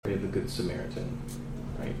Good Samaritan.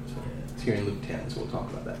 Right? So it's here in Luke 10, so we'll talk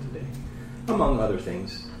about that today, among other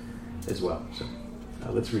things as well. So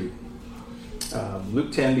let's read.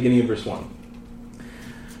 Luke 10, beginning in verse 1.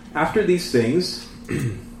 After these things,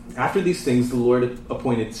 the Lord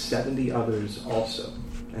appointed 70 others also,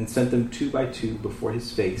 and sent them 2 by 2 before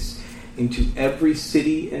his face into every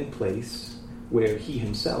city and place where he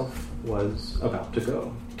himself was about to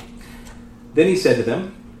go. Then he said to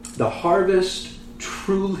them, "The harvest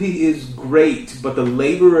truly is great, but the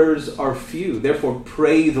laborers are few. Therefore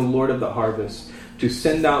pray the Lord of the harvest to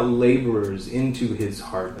send out laborers into his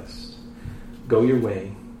harvest. Go your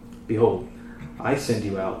way. Behold, I send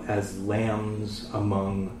you out as lambs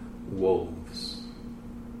among wolves."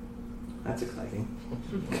 That's exciting.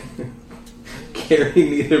 "Carry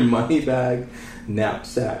neither money bag,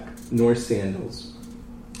 knapsack, nor sandals,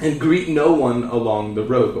 and greet no one along the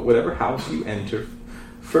road. But whatever house you enter,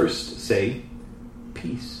 first say,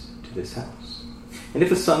 'Peace to this house.' And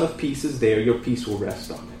if a son of peace is there, your peace will rest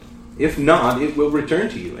on it. If not, it will return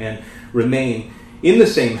to you, and remain in the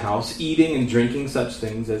same house, eating and drinking such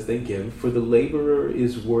things as they give, for the laborer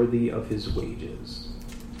is worthy of his wages.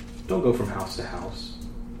 Don't go from house to house.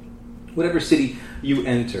 Whatever city you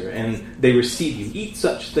enter, and they receive you, eat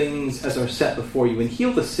such things as are set before you, and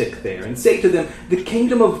heal the sick there, and say to them, 'The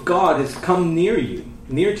kingdom of God has come near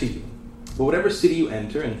to you.' But whatever city you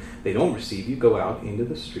enter, and they don't receive you, go out into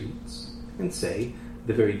the streets, and say,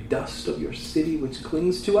 'The very dust of your city which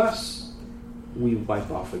clings to us, we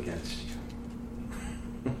wipe off against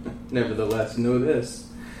you.' Nevertheless, know this,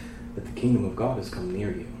 that the kingdom of God has come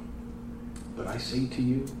near you. But I say to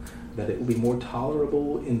you that it will be more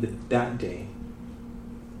tolerable in that day,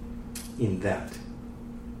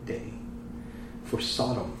 for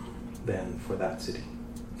Sodom than for that city.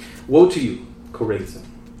 Woe to you, Chorazin!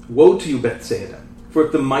 Woe to you, Bethsaida! For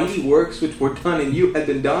if the mighty works which were done in you had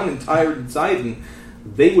been done in Tyre and Sidon,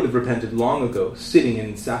 they would have repented long ago, sitting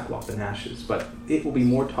in sackcloth and ashes. But it will be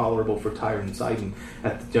more tolerable for Tyre and Sidon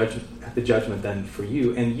at the judgment than for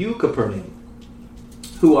you. And you, Capernaum,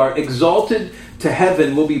 who are exalted to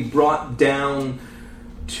heaven, will be brought down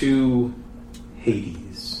to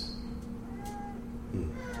Hades.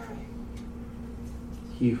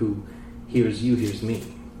 He who hears you hears me.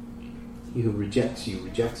 He who rejects you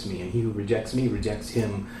rejects me, and he who rejects me rejects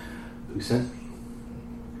him who sent me."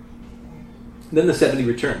 Then the 70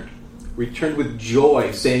 returned with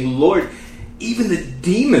joy, saying, "Lord, even the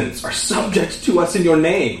demons are subject to us in your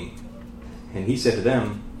name." And he said to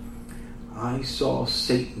them, "I saw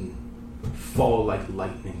Satan fall like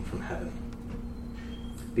lightning from heaven.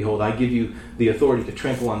 Behold, I give you the authority to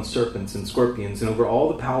trample on serpents and scorpions and over all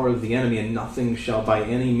the power of the enemy, and nothing shall by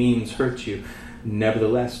any means hurt you.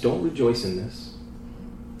 Nevertheless, don't rejoice in this,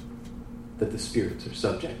 that the spirits are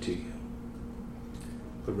subject to you,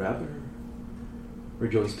 but rather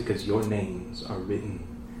rejoice because your names are written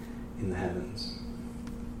in the heavens."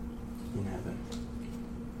 In heaven.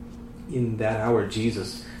 In that hour,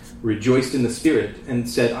 Jesus rejoiced in the Spirit and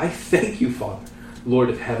said, "I thank you, Father, Lord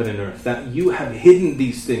of heaven and earth, that you have hidden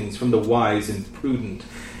these things from the wise and prudent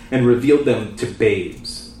and revealed them to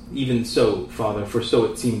babes. Even so, Father, for so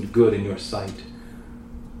it seemed good in your sight.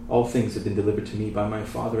 All things have been delivered to me by my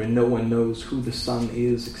Father, and no one knows who the Son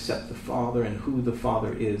is except the Father, and who the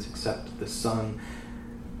Father is except the Son,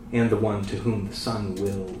 and the one to whom the Son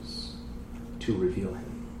wills to reveal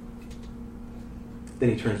him." Then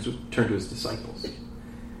he turned to his disciples,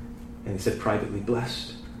 and he said privately,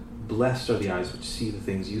 Blessed are the eyes which see the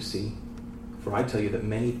things you see. For I tell you that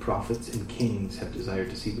many prophets and kings have desired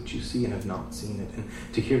to see what you see and have not seen it, and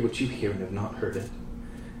to hear what you hear and have not heard it.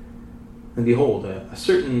 And behold, a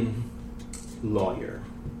certain lawyer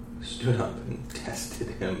stood up and tested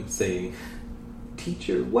him, saying,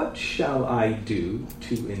 "Teacher, what shall I do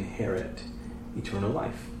to inherit eternal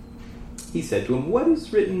life?" He said to him, "What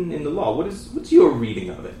is written in the law? What's your reading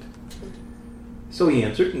of it?" So he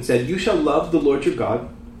answered and said, "You shall love the Lord your God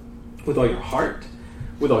with all your heart,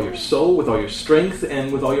 with all your soul, with all your strength,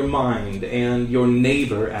 and with all your mind, and your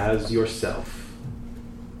neighbor as yourself."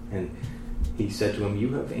 And he said to him,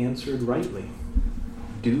 "You have answered rightly.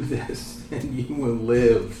 Do this, and you will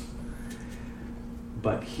live."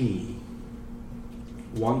 But he,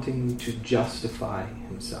 wanting to justify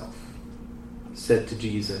himself, said to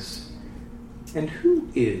Jesus, "And who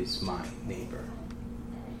is my neighbor?"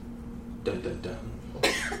 Dun, dun, dun.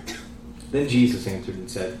 Then Jesus answered and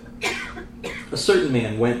said, "A certain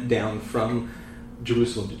man went down from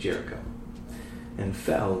Jerusalem to Jericho, and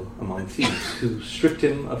fell among thieves, who stripped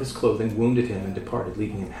him of his clothing, wounded him, and departed,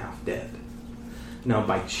 leaving him half dead. Now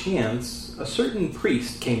by chance a certain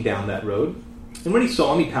priest came down that road, and when he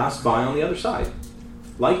saw him, he passed by on the other side.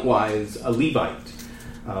 Likewise, a Levite,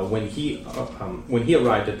 when he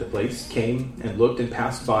arrived at the place, came and looked and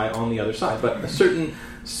passed by on the other side. But a certain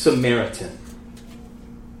Samaritan,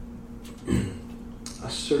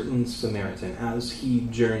 as he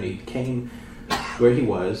journeyed, came where he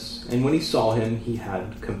was, and when he saw him, he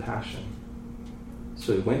had compassion.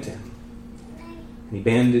 So he went to him, and he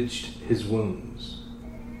bandaged his wounds,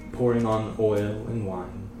 pouring on oil and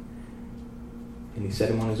wine, and he set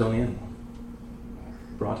him on his own animal,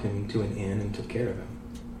 brought him to an inn, and took care of him.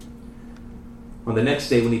 On the next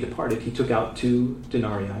day when he departed, he took out 2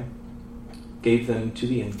 denarii, gave them to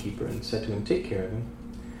the innkeeper, and said to him, "Take care of him,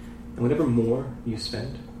 and whatever more you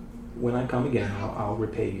spend, when I come again, I'll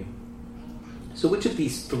repay you." So which of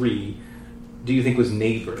these 3 do you think was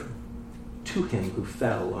neighbor to him who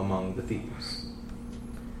fell among the thieves?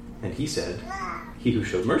 And he said, "He who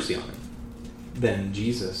showed mercy on him." Then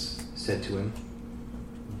Jesus said to him,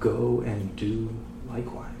 "Go and do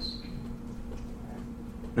likewise."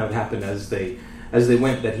 Now it happened as they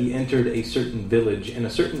went that he entered a certain village, and a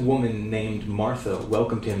certain woman named Martha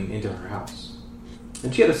welcomed him into her house.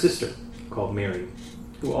 And she had a sister called Mary,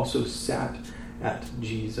 who also sat at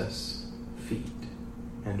Jesus' feet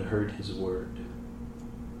and heard his word.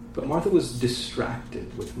 But Martha was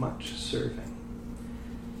distracted with much serving.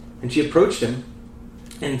 And she approached him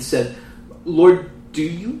and said, "Lord, do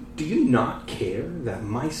you not care that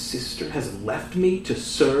my sister has left me to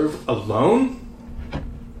serve alone?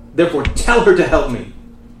 Therefore tell her to help me."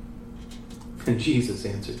 And Jesus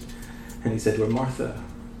answered, and he said to her, "Martha,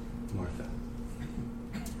 Martha,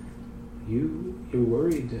 you're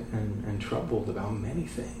worried and troubled about many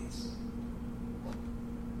things.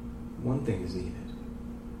 One thing is needed.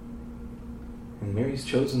 And Mary's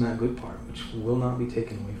chosen that good part, which will not be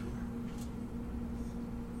taken away from her."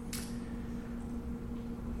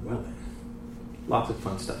 Well then, lots of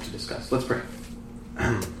fun stuff to discuss. Let's pray.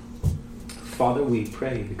 Father, we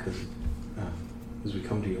pray because as we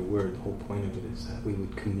come to your word, the whole point of it is that we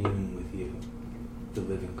would commune with you, the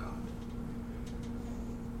living God.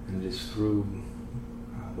 And it is through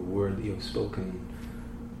the word that you have spoken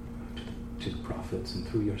to the prophets and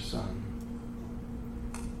through your Son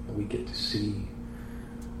that we get to see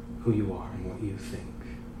who you are and what you think.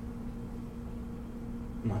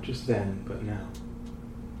 Not just then, but now.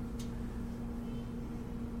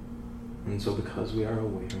 And so because we are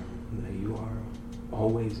aware that you are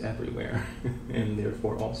always everywhere, and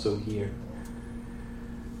therefore also here,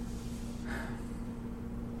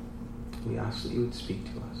 we ask that you would speak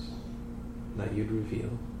to us, that you'd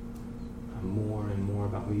reveal more and more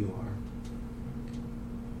about who you are.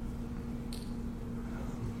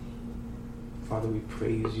 Father, we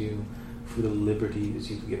praise you for the liberties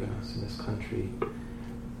you've given us in this country.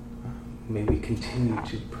 May we continue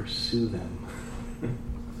to pursue them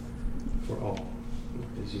for all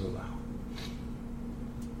as you allow.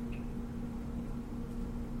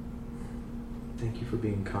 Thank you for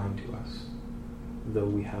being kind to us, though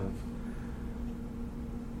we have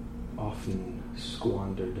often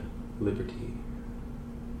squandered liberty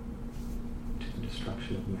to the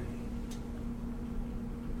destruction of many.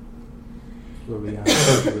 Lord, we ask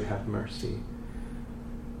that you would have mercy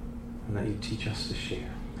and that you teach us to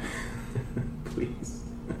share. Please.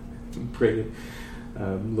 We pray,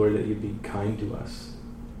 Lord, that you'd be kind to us.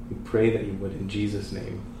 We pray that you would in Jesus'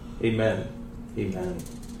 name. Amen. Amen.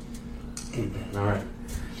 Amen. All right.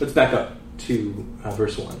 Let's back up to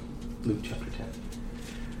verse 1, Luke chapter 10.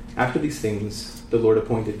 After these things, the Lord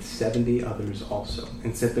appointed 70 others also,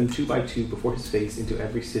 and sent them 2 by 2 before his face into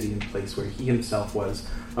every city and place where he himself was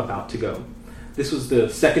about to go. This was the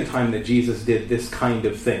second time that Jesus did this kind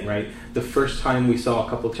of thing, right? The first time we saw a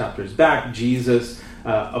couple of chapters back, Jesus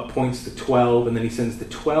appoints the 12, and then he sends the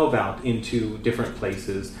 12 out into different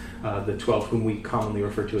places, the 12 whom we commonly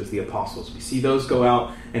refer to as the apostles. We see those go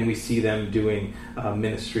out, and we see them doing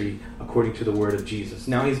ministry according to the word of Jesus.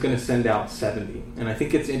 Now he's going to send out 70. And I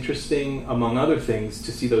think it's interesting, among other things,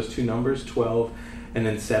 to see those two numbers, 12 and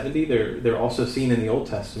then 70. They're also seen in the Old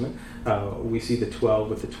Testament. We see the 12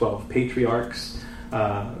 with the 12 patriarchs,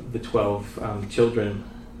 the 12 children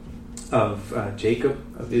of Jacob,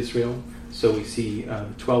 of Israel. So we see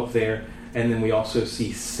 12 there. And then we also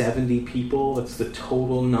see 70 people. That's the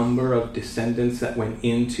total number of descendants that went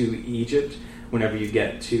into Egypt. Whenever you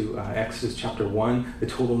get to Exodus chapter 1, the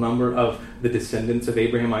total number of the descendants of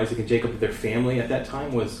Abraham, Isaac, and Jacob, their family at that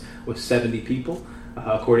time was 70 people,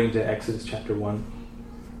 according to Exodus chapter 1.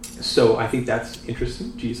 So I think that's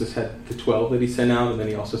interesting. Jesus had the 12 that he sent out, and then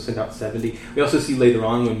he also sent out 70. We also see later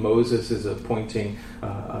on when Moses is appointing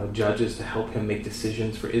judges to help him make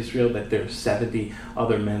decisions for Israel, that there are 70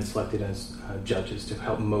 other men selected as judges to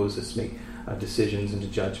help Moses make decisions and to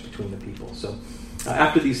judge between the people. So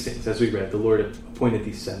after these things, as we read, the Lord appointed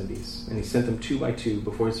these 70s, and he sent them 2 by 2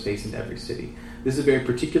 before his face into every city. This is a very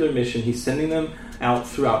particular mission. He's sending them out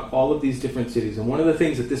throughout all of these different cities. And one of the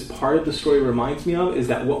things that this part of the story reminds me of is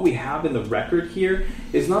that what we have in the record here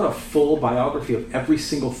is not a full biography of every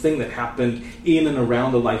single thing that happened in and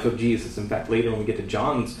around the life of Jesus. In fact, later when we get to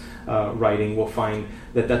John's writing, we'll find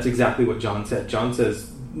that that's exactly what John said. John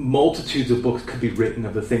says multitudes of books could be written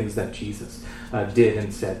of the things that Jesus did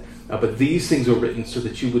and said. But these things were written so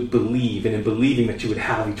that you would believe, and in believing that you would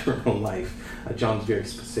have eternal life. John's very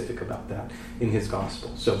specific about that in his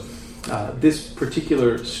gospel. So this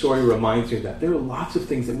particular story reminds me of that. There are lots of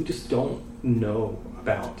things that we just don't know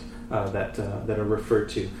about that are referred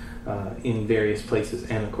to in various places.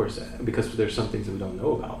 And of course, because there's some things that we don't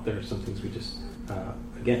know about, there are some things we just,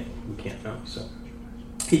 again, we can't know. So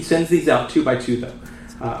he sends these out 2 by 2, though.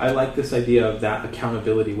 I like this idea of that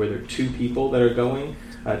accountability where there are 2 people that are going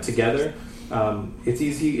together. It's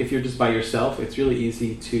easy if you're just by yourself. It's really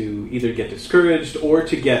easy to either get discouraged or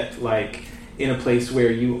to get like in a place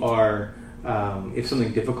where you are, if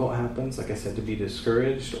something difficult happens, like I said, to be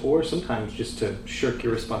discouraged, or sometimes just to shirk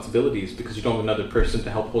your responsibilities because you don't have another person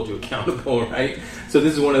to help hold you accountable, right? So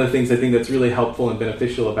this is one of the things I think that's really helpful and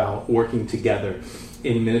beneficial about working together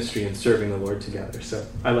in ministry and serving the Lord together. So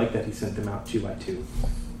I like that he sent them out 2 by 2.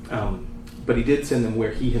 But he did send them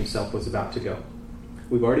where he himself was about to go.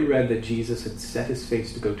 We've already read that Jesus had set his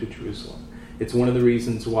face to go to Jerusalem. It's one of the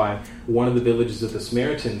reasons why one of the villages of the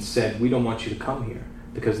Samaritans said, we don't want you to come here,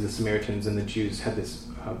 because the Samaritans and the Jews had this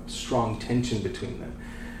strong tension between them.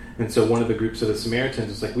 And so one of the groups of the Samaritans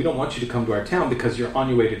was like, we don't want you to come to our town because you're on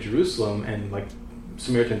your way to Jerusalem, and like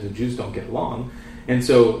Samaritans and Jews don't get along. And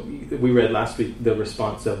so we read last week the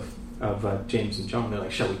response of James and John. They're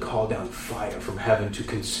like, shall we call down fire from heaven to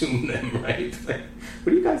consume them, right? Like,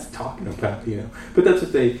 what are you guys talking about, you know? But that's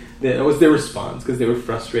what that was their response, because they were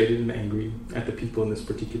frustrated and angry at the people in this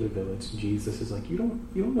particular village. Jesus is like, you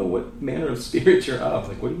don't know what manner of spirit you're of.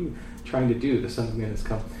 Like, what are you trying to do? The Son of Man has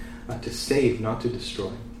come to save, not to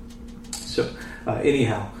destroy. So,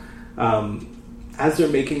 anyhow, as they're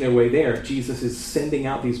making their way there, Jesus is sending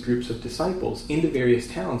out these groups of disciples into various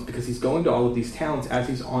towns because he's going to all of these towns as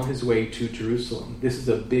he's on his way to Jerusalem. This is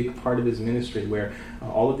a big part of his ministry where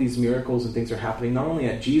all of these miracles and things are happening not only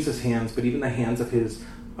at Jesus' hands, but even the hands of his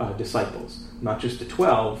disciples. Not just the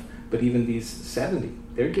 12, but even these 70.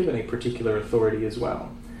 They're given a particular authority as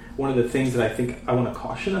well. One of the things that I think I want to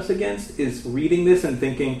caution us against is reading this and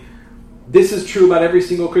thinking, this is true about every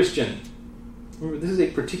single Christian. Remember, this is a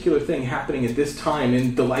particular thing happening at this time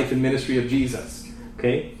in the life and ministry of Jesus.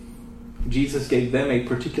 Okay? Jesus gave them a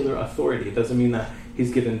particular authority. It doesn't mean that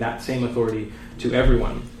he's given that same authority to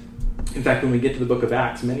everyone. In fact, when we get to the book of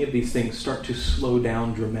Acts, many of these things start to slow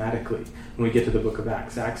down dramatically when we get to the book of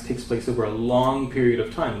Acts. Acts takes place over a long period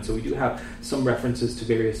of time, and so we do have some references to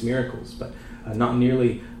various miracles, but not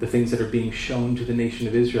nearly the things that are being shown to the nation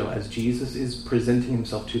of Israel as Jesus is presenting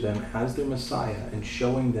himself to them as their Messiah and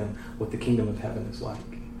showing them what the kingdom of heaven is like.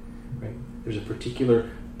 Right? There's a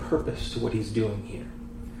particular purpose to what he's doing here.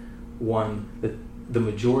 One that the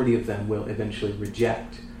majority of them will eventually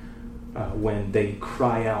reject when they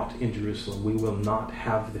cry out in Jerusalem, we will not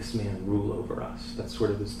have this man rule over us. That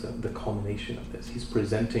sort of is the culmination of this. He's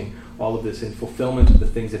presenting all of this in fulfillment of the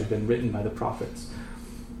things that have been written by the prophets.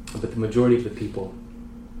 But the majority of the people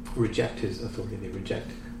reject his authority. They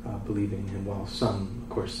reject believing in him, while some, of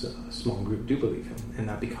course, a small group do believe him. And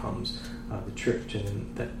that becomes the church, and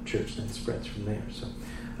then that church then spreads from there. So,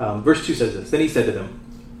 verse 2 says this. Then he said to them,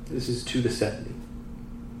 this is to the 70,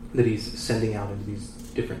 that he's sending out into these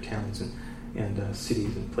different towns and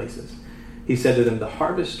cities and places. He said to them, the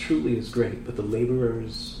harvest truly is great, but the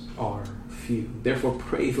laborers are few. Therefore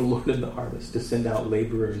pray the Lord of the harvest to send out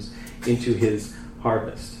laborers into his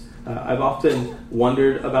harvest. I've often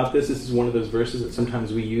wondered about this. This is one of those verses that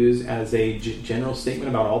sometimes we use as a general statement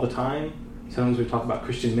about all the time. Sometimes we talk about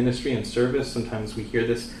Christian ministry and service. Sometimes we hear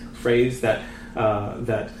this phrase that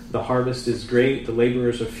the harvest is great, the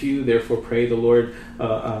laborers are few. Therefore, pray the Lord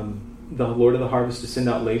of the harvest to send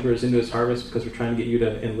out laborers into his harvest, because we're trying to get you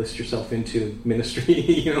to enlist yourself into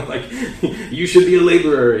ministry. Like you should be a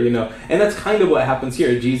laborer. And that's kind of what happens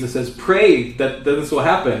here. Jesus says, "Pray that this will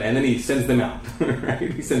happen," and then he sends them out.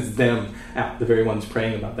 Right? He sends them out, the very ones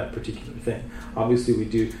praying about that particular thing. Obviously, we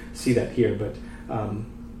do see that here, but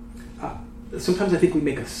sometimes I think we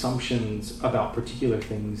make assumptions about particular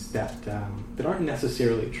things that aren't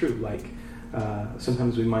necessarily true. Like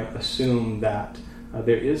sometimes we might assume that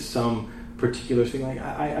there is some particular thing. Like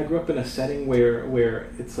I grew up in a setting where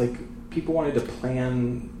it's like people wanted to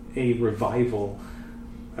plan a revival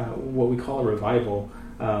what we call a revival,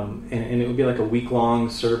 and it would be like a week-long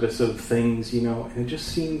service of things, and it just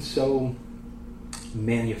seemed so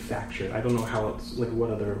manufactured. I don't know how else, like what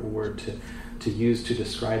other word to use to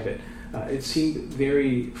describe it. It seemed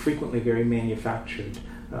very frequently very manufactured,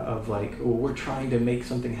 of like, well, we're trying to make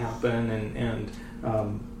something happen, and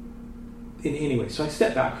anyway, so I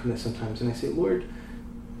step back from this sometimes and I say, Lord,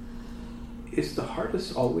 is the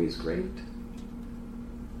harvest always great?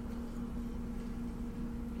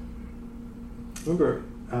 Remember,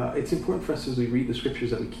 it's important for us as we read the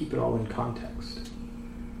scriptures that we keep it all in context,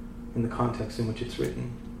 in the context in which it's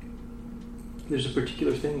written. There's a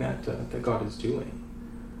particular thing that God is doing.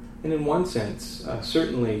 And in one sense,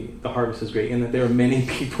 certainly the harvest is great, in that there are many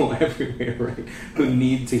people everywhere, right, who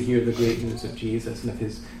need to hear the great news of Jesus and of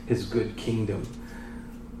his good kingdom.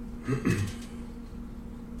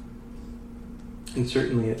 And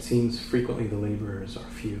certainly it seems frequently the laborers are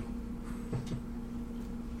few.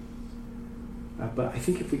 But I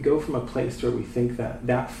think if we go from a place where we think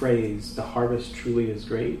that phrase, the harvest truly is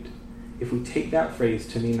great, if we take that phrase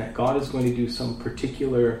to mean that God is going to do some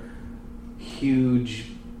particular huge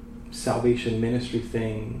salvation ministry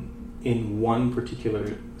thing in one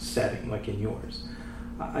particular setting, like in yours,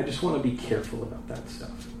 I just want to be careful about that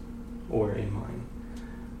stuff, or in mine.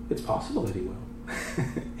 It's possible that he will.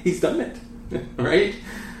 He's done it, right?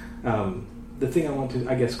 The thing I want to,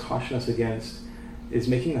 I guess, caution us against is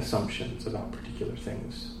making assumptions about particular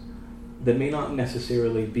things that may not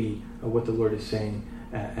necessarily be what the Lord is saying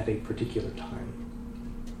at a particular time.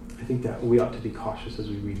 I think that we ought to be cautious as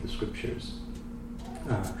we read the scriptures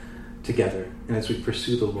together and as we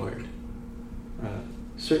pursue the Lord.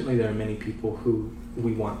 Certainly there are many people who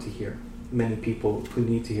we want to hear, many people who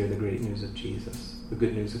need to hear the great news of Jesus, the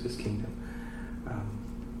good news of his kingdom.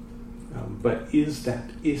 But is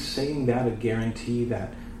saying that a guarantee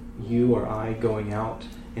that you or I going out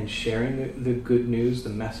and sharing the good news, the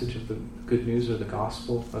message of the good news or the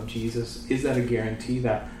gospel of Jesus, is that a guarantee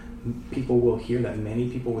that people will hear, that many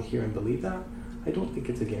people will hear and believe that? I don't think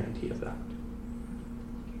it's a guarantee of that.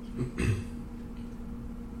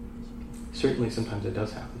 Certainly sometimes it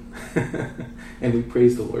does happen. And we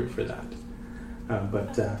praise the Lord for that.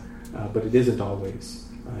 But it isn't always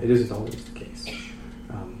the case.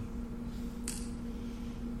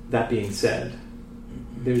 That being said,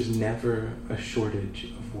 there's never a shortage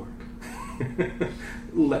of work.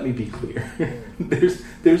 Let me be clear.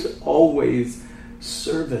 There's always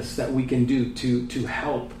service that we can do to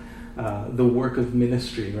help the work of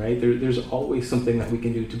ministry, right? There's always something that we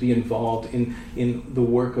can do to be involved in the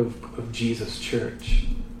work of Jesus' church.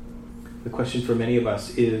 The question for many of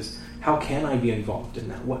us is, how can I be involved in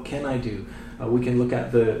that? What can I do? We can look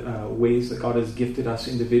at the ways that God has gifted us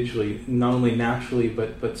individually, not only naturally,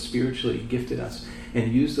 but spiritually gifted us,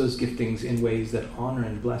 and use those giftings in ways that honor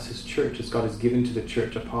and bless his church, as God has given to the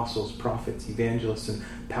church apostles, prophets, evangelists, and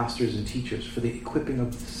pastors and teachers for the equipping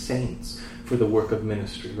of the saints for the work of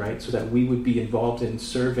ministry, right? So that we would be involved in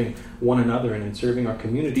serving one another and in serving our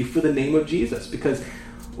community for the name of Jesus. Because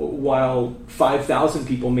while 5,000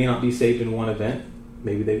 people may not be saved in one event,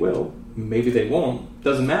 maybe they will, maybe they won't,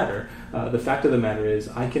 doesn't matter. The fact of the matter is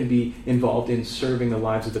I can be involved in serving the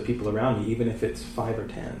lives of the people around me, even if it's 5 or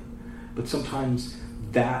 10. But sometimes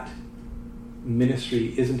that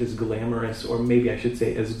ministry isn't as glamorous, or maybe I should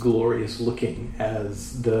say as glorious looking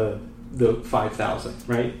as the 5,000,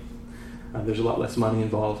 right? There's a lot less money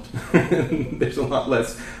involved. There's a lot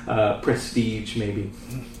less prestige, maybe.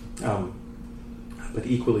 But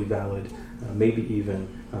equally valid, maybe even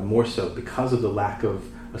more so, because of the lack of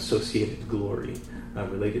associated glory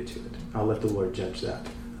related to it. I'll let the Lord judge that.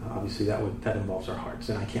 Obviously, that involves our hearts,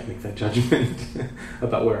 and I can't make that judgment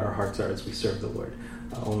about where our hearts are as we serve the Lord.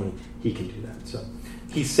 Only he can do that. So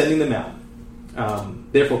he's sending them out.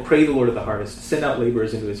 Therefore, pray the Lord of the harvest, send out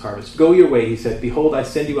laborers into his harvest. Go your way, he said. Behold, I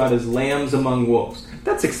send you out as lambs among wolves.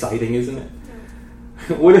 That's exciting, isn't it?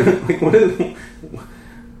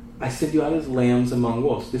 I send you out as lambs among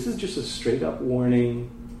wolves. This is just a straight up warning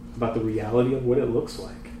about the reality of what it looks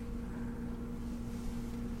like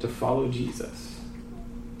to follow Jesus.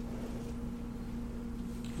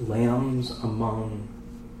 Lambs among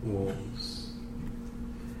wolves.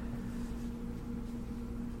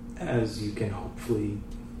 As you can hopefully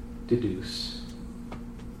deduce,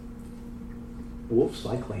 wolves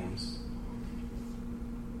like lambs.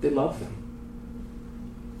 They love them.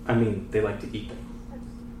 I mean, they like to eat them,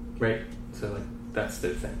 right? So that's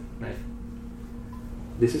their thing, right?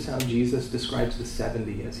 This is how Jesus describes the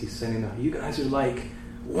 70 as he's sending them. You guys are like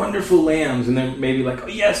wonderful lambs. And they're maybe like, oh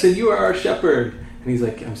yes, and you are our shepherd. And he's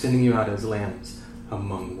like, I'm sending you out as lambs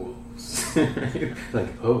among wolves. Right?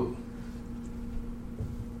 Like, oh.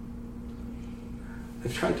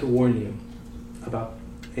 I've tried to warn you about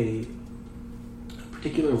a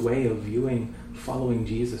particular way of viewing following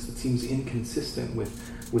Jesus that seems inconsistent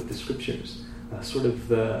with the scriptures. Sort of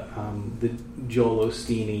the Joel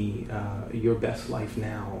Osteen, Your Best Life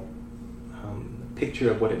Now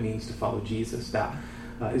picture of what it means to follow Jesus, that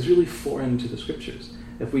is really foreign to the scriptures.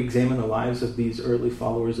 If we examine the lives of these early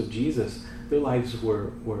followers of Jesus, their lives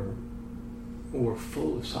were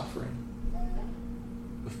full of suffering,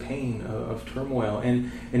 of pain, of turmoil,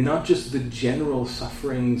 and not just the general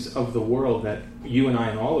sufferings of the world that you and I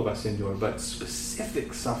and all of us endure, but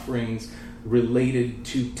specific sufferings related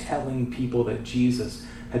to telling people that Jesus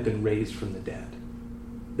had been raised from the dead.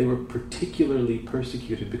 They were particularly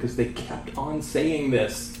persecuted because they kept on saying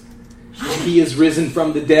this. He is risen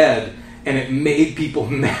from the dead. And it made people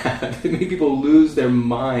mad. It made people lose their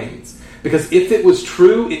minds. Because if it was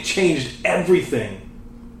true, it changed everything.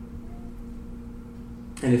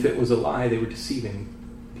 And if it was a lie, they were deceiving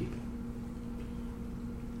people.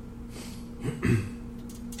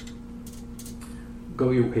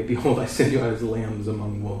 Go your way. Behold, I send you out as lambs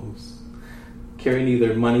among wolves. Carry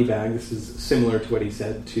neither money bag. This is similar to what he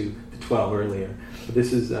said to the 12 earlier. But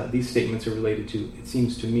this is these statements are related to, it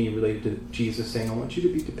seems to me, related to Jesus saying, I want you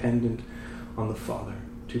to be dependent on the Father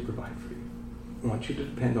to provide for you. I want you to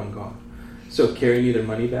depend on God. So carry neither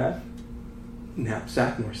money bag,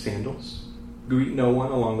 knapsack, nor sandals. Greet no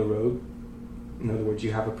one along the road. In other words,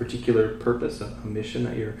 you have a particular purpose, a mission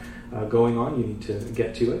that you're going on. You need to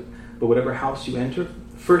get to it. But whatever house you enter,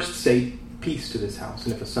 first say peace to this house.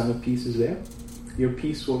 And if a son of peace is there, your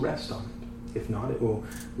peace will rest on it. If not, it will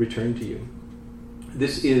return to you.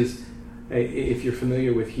 This is, if you're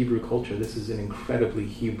familiar with Hebrew culture, this is an incredibly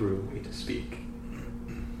Hebrew way to speak.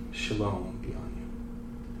 Shalom be on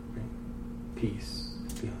you. Right? Peace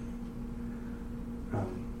be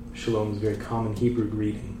on you. Shalom is a very common Hebrew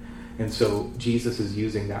greeting. And so Jesus is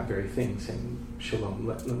using that very thing, saying, Shalom,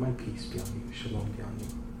 let my peace be on you. Shalom be on you.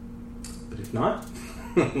 But if not,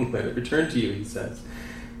 let it return to you, he says.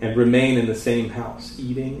 And remain in the same house,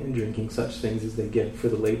 eating and drinking such things as they give, for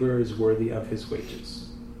the laborer is worthy of his wages.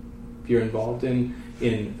 If you're involved in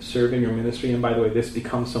serving your ministry, and by the way, this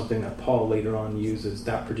becomes something that Paul later on uses,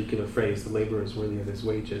 that particular phrase, the laborer is worthy of his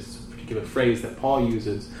wages, a particular phrase that Paul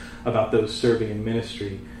uses about those serving in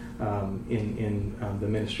ministry, in the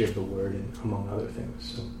ministry of the word, and among other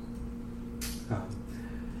things. So,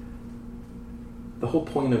 the whole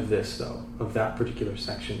point of this, though, of that particular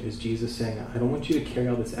section, is Jesus saying, I don't want you to carry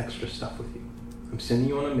all this extra stuff with you. I'm sending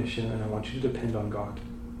you on a mission, and I want you to depend on God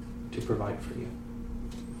to provide for you.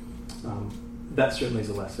 That certainly is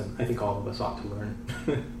a lesson I think all of us ought to learn,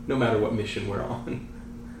 no matter what mission we're on.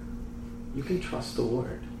 You can trust the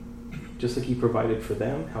Lord. Just like he provided for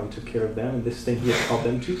them, how he took care of them, and this thing he has called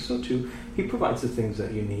them to, so too, he provides the things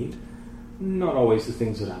that you need. Not always the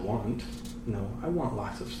things that I want. No, I want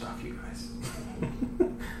lots of stuff, you guys.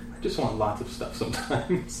 I just want lots of stuff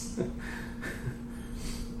sometimes.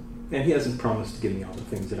 And he hasn't promised to give me all the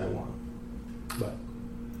things that I want. But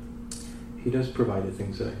he does provide the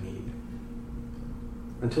things that I need.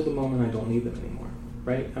 Until the moment I don't need them anymore.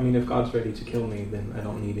 Right? I mean, if God's ready to kill me, then I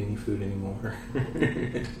don't need any food anymore.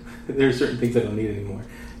 There are certain things I don't need anymore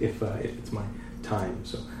if it's my time.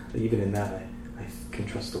 So even in that, I can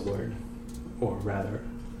trust the Lord. Or rather,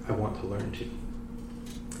 I want to learn to.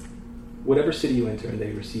 Whatever city you enter and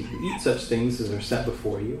they receive you, eat such things as are set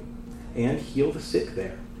before you, and heal the sick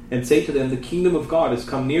there. And say to them, the kingdom of God has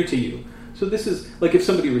come near to you. So this is like if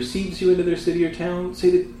somebody receives you into their city or town,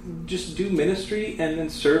 say that just do ministry and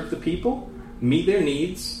then serve the people, meet their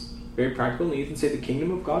needs, very practical needs, and say the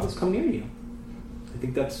kingdom of God has come near you. I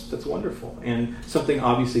think that's wonderful. And something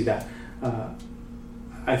obviously that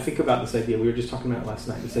I think about this idea, we were just talking about it last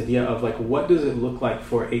night, this idea of like, what does it look like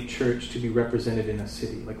for a church to be represented in a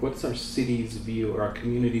city? Like, what's our city's view or our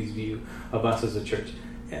community's view of us as a church?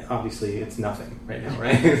 And obviously, it's nothing right now,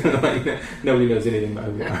 right? Like, nobody knows anything about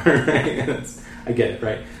who we are, right? I get it,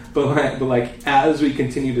 right? But like, as we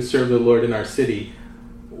continue to serve the Lord in our city,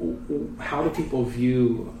 how do people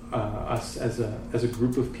view us as a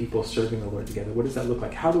group of people serving the Lord together? What does that look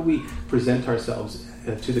like? How do we present ourselves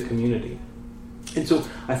to the community? And so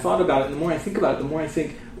I thought about it, and the more I think about it, the more I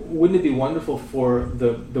think, wouldn't it be wonderful for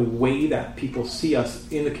the way that people see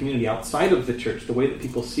us in the community outside of the church, the way that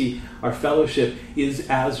people see our fellowship is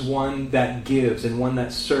as one that gives and one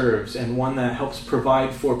that serves and one that helps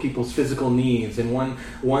provide for people's physical needs and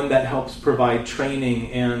one that helps provide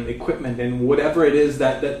training and equipment and whatever it is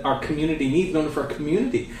that our community needs in order for our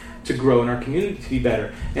community to grow and our community to be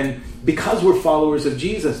better. And because we're followers of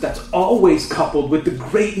Jesus, that's always coupled with the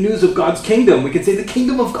great news of God's kingdom. We can say the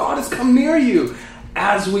kingdom of God has come near you.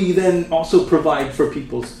 as we then also provide for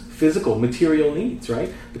people's physical, material needs,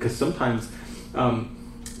 right? Because sometimes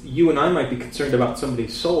you and I might be concerned about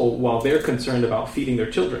somebody's soul while they're concerned about feeding their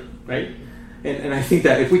children, right? And I think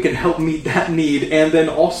that if we can help meet that need and then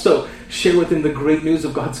also share with them the great news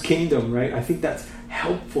of God's kingdom, right? I think that's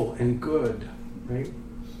helpful and good, right?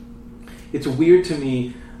 It's weird to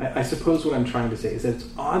me. I suppose what I'm trying to say is that it's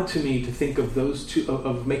odd to me to think of those two,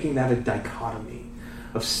 of making that a dichotomy,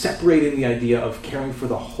 of separating the idea of caring for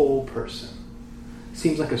the whole person.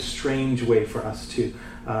 Seems like a strange way for us to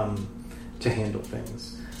handle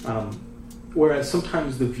things. Whereas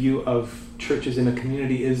sometimes the view of churches in a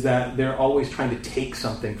community is that they're always trying to take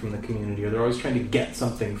something from the community, or they're always trying to get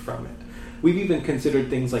something from it. We've even considered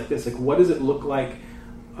things like this, like what does it look like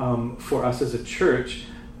for us as a church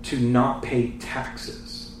to not pay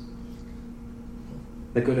taxes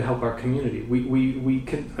that go to help our community? We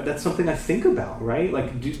can. That's something I think about, right?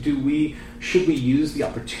 Like, should we use the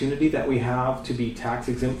opportunity that we have to be tax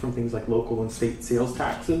exempt from things like local and state sales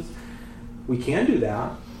taxes? We can do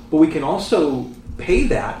that, but we can also pay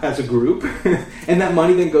that as a group, and that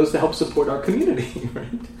money then goes to help support our community,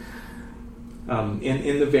 right?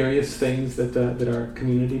 In the various things that our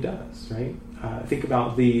community does, right? Think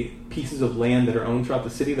about the pieces of land that are owned throughout the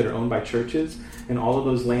city that are owned by churches, and all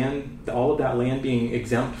of that land being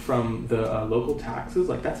exempt from the local taxes.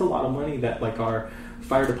 Like, that's a lot of money that like our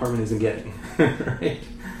fire department isn't getting, right?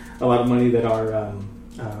 A lot of money that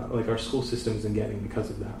our school system isn't getting because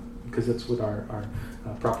of that, because that's what our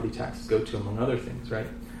property taxes go to, among other things, right?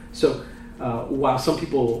 So while some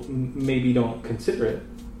people maybe don't consider it,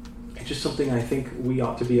 it's just something I think we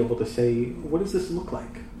ought to be able to say, what does this look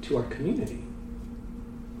like to our community?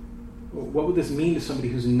 What would this mean to somebody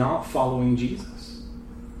who's not following Jesus?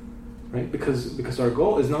 Right? Because our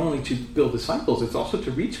goal is not only to build disciples, it's also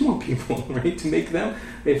to reach more people, right? To make them,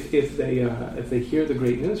 if they hear the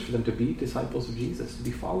great news, for them to be disciples of Jesus, to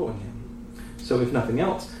be following him. So if nothing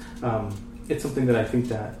else, it's something that I think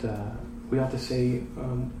that we ought to say,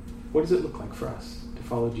 what does it look like for us to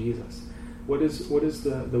follow Jesus? What is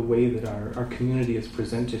the way that our community is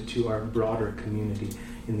presented to our broader community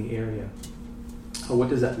in the area? What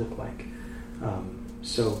does that look like?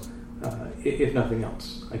 If nothing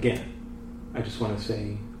else, again, I just want to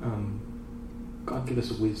say, God give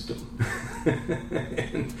us wisdom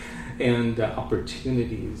and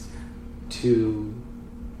opportunities to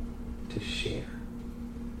share.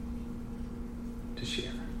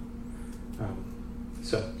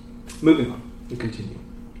 So, moving on, we continue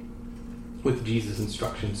with Jesus'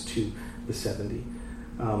 instructions to the 70.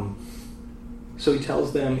 So he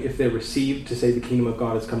tells them, if they're received, to say the kingdom of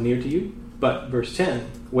God has come near to you. But verse 10,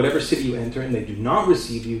 whatever city you enter and they do not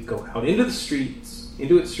receive you, go out into its streets,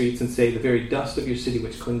 and say, the very dust of your city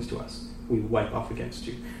which clings to us, we wipe off against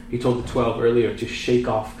you. He told the 12 earlier to shake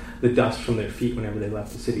off the dust from their feet whenever they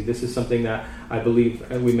left the city. This is something that I believe,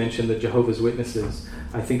 we mentioned the Jehovah's Witnesses,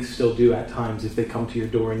 I think still do at times. If they come to your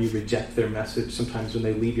door and you reject their message, sometimes when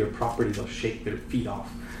they leave your property, they'll shake their feet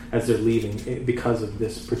off as they're leaving, because of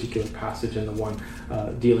this particular passage and the one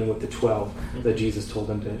dealing with the 12 that Jesus told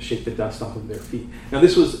them to shake the dust off of their feet. Now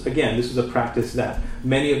this was a practice that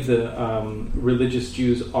many of the religious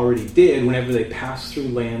Jews already did whenever they passed through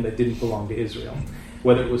land that didn't belong to Israel.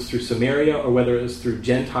 Whether it was through Samaria or whether it was through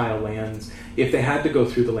Gentile lands, if they had to go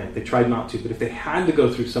through the land, they tried not to, but if they had to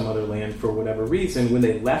go through some other land for whatever reason, when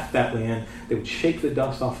they left that land, they would shake the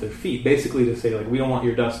dust off their feet, basically to say, like, we don't want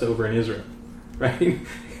your dust over in Israel, right?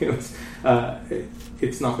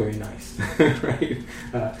 It's not very nice, right?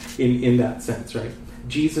 In that sense, right?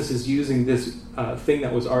 Jesus is using this thing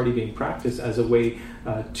that was already being practiced as a way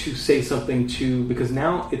to say something to, because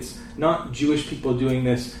now it's not Jewish people doing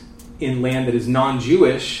this in land that is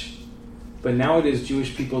non-Jewish, but now it is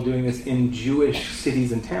Jewish people doing this in Jewish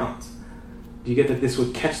cities and towns. Do you get that this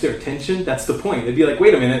would catch their attention? That's the point. They'd be like,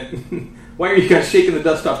 wait a minute, why are you guys shaking the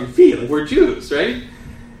dust off your feet? Like, we're Jews, right?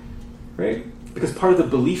 Right? Because part of the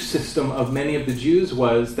belief system of many of the Jews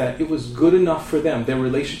was that it was good enough for them. Their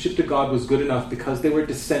relationship to God was good enough because they were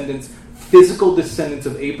physical descendants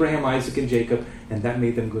of Abraham, Isaac, and Jacob, and that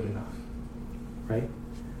made them good enough. Right?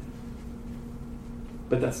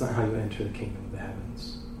 But that's not how you enter the kingdom of the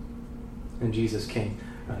heavens. And Jesus came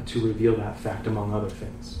to reveal that fact, among other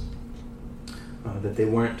things. That they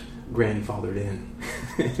weren't grandfathered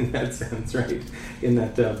in that sense, right? In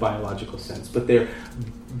that biological sense. But their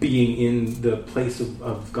being in the place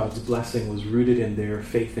of God's blessing was rooted in their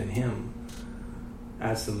faith in Him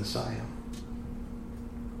as the Messiah.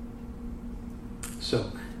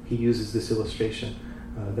 So he uses this illustration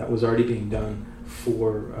that was already being done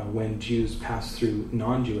for when Jews passed through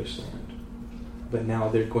non-Jewish land. but now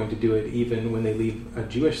they're going to do it even when they leave a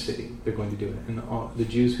Jewish city. They're going to do it. And all the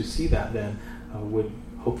Jews who see that then would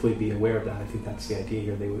hopefully be aware of that. I think that's the idea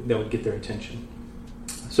here. That would get their attention.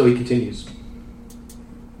 So he continues,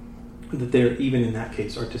 that they're, even in that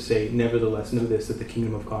case, are to say, nevertheless, know this, that the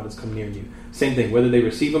kingdom of God has come near you. Same thing, whether they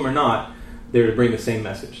receive him or not, they're to bring the same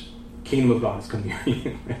message. Kingdom of God has come near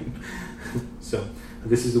you. Right? So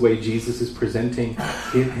this is the way Jesus is presenting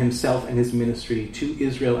himself and his ministry to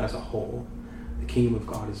Israel as a whole. The kingdom of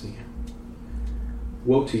God is near.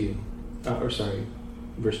 Woe to you,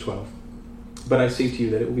 verse 12. But I say to you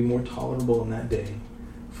that it will be more tolerable in that day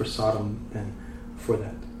for Sodom than for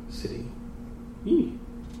that city.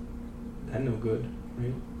 That's no good,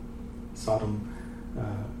 right? Sodom,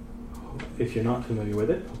 if you're not familiar with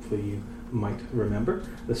it, hopefully you might remember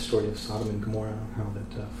the story of Sodom and Gomorrah, how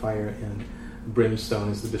that fire and brimstone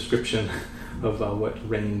is the description of what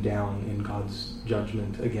rained down in God's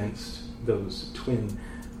judgment against those twin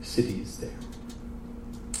cities there.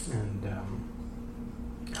 And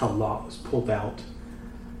how Lot was pulled out,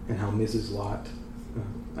 and how Mrs. Lot,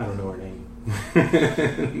 I don't know her name,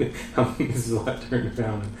 how Mrs. Lot turned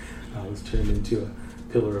around and was turned into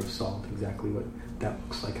a pillar of salt. Exactly what that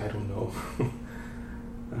looks like, I don't know.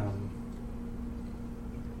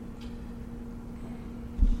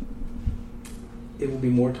 It will be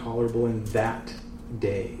more tolerable in that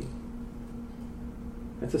day.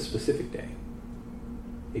 That's a specific day,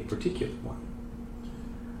 a particular one.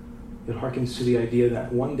 It harkens to the idea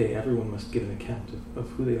that one day everyone must give an account of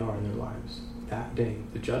who they are in their lives. That day,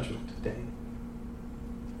 the judgment day.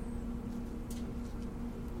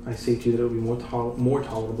 I say to you that it will be more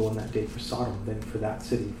tolerable in that day for Sodom than for that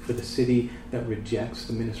city, for the city that rejects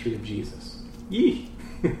the ministry of Jesus. Yee!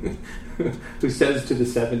 Who says to the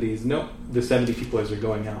 70s, nope, the 70 people as they're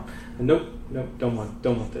going out, nope, don't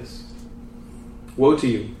want this. Woe to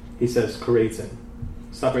you, he says, Chorazin.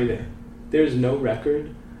 Stop right there. There's no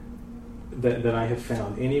record that I have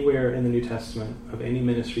found anywhere in the New Testament of any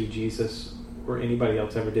ministry Jesus or anybody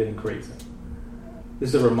else ever did in Chorazin.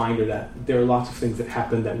 This is a reminder that there are lots of things that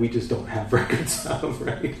happen that we just don't have records of,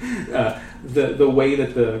 right? The way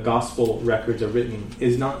that the gospel records are written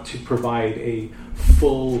is not to provide a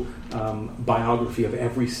full biography of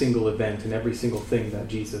every single event and every single thing that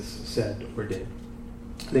Jesus said or did.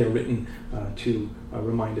 They are written to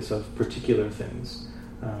remind us of particular things.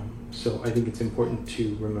 So I think it's important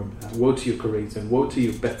to remember that. Woe to you, Chorazin! Woe to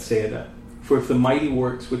you, Bethsaida! For if the mighty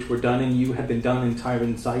works which were done in you had been done in Tyre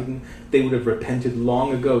and Sidon, they would have repented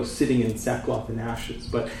long ago, sitting in sackcloth and ashes.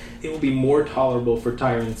 But it will be more tolerable for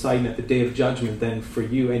Tyre and Sidon at the day of judgment than for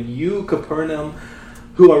you. And you, Capernaum,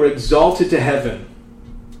 who are exalted to heaven.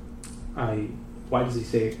 Why does he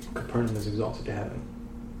say Capernaum is exalted to heaven?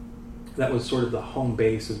 That was sort of the home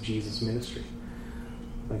base of Jesus' ministry.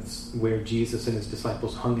 That's where Jesus and his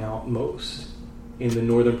disciples hung out most. In the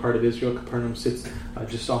northern part of Israel, Capernaum sits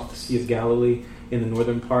just off the Sea of Galilee, in the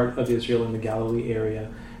northern part of Israel, in the Galilee area.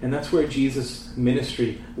 And that's where Jesus'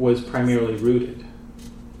 ministry was primarily rooted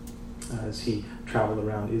as he traveled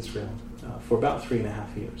around Israel for about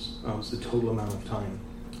 3.5 years. It was the total amount of time,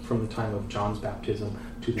 from the time of John's baptism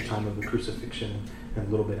to the time of the crucifixion, and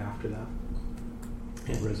a little bit after that,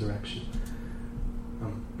 and resurrection.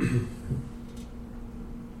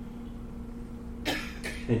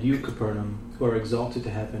 And you, Capernaum, who are exalted to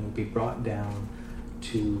heaven, will be brought down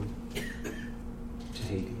to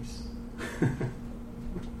Hades.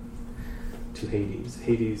 To Hades.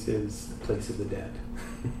 Hades is the place of the dead.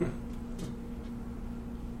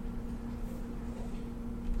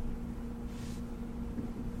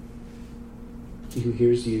 He who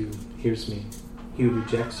hears you, hears me. He who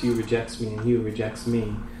rejects you, rejects me. And he who rejects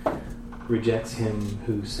me, rejects him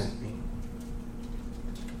who sent me.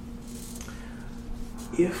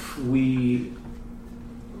 If we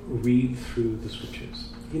read through the scriptures,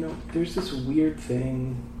 there's this weird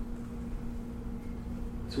thing.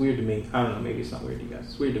 It's weird to me. I don't know, maybe it's not weird to you guys.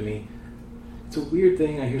 It's weird to me. It's a weird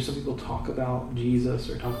thing. I hear some people talk about Jesus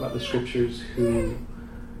or talk about the scriptures who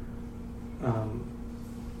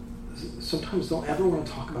sometimes don't ever want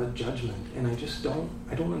to talk about judgment. And I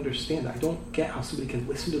don't understand that. I don't get how somebody can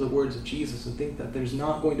listen to the words of Jesus and think that there's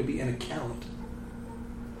not going to be an account.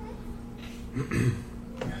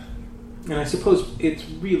 And I suppose it's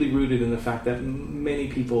really rooted in the fact that many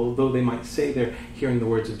people, though they might say they're hearing the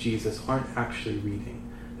words of Jesus, aren't actually reading.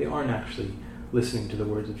 They aren't actually listening to the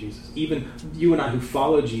words of Jesus. Even you and I who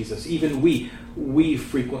follow Jesus, even we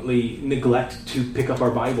frequently neglect to pick up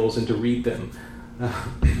our Bibles and to read them.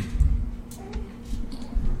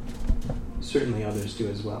 Certainly others do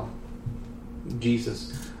as well.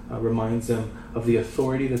 Jesus reminds them of the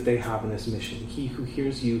authority that they have in this mission. He who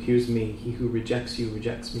hears you hears me. He who rejects you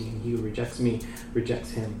rejects me. And he who rejects me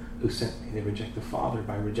rejects him who sent me. They reject the Father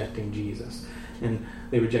by rejecting Jesus. And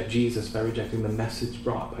they reject Jesus by rejecting the message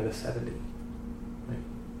brought by the 70. Right?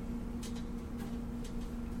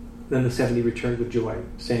 Then the 70 returned with joy,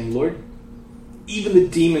 saying, Lord, even the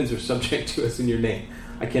demons are subject to us in your name.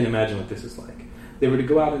 I can't imagine what this is like. They were to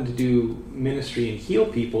go out and to do ministry and heal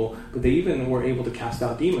people, but they even were able to cast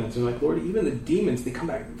out demons. They're like, Lord, even the demons, they come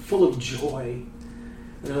back full of joy.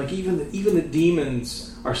 And they're like, even the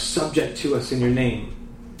demons are subject to us in your name.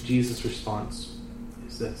 Jesus' response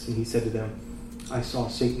is this, and he said to them, I saw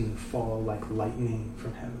Satan fall like lightning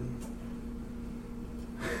from heaven.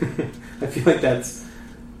 I feel like that's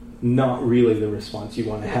not really the response you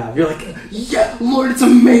want to have. You're like, yeah, Lord, it's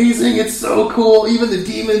amazing. It's so cool. Even the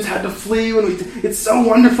demons had to flee when it's so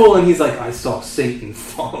wonderful. And he's like, I saw Satan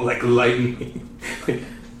fall like lightning. Like,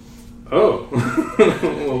 oh.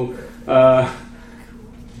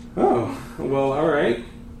 Well, all right.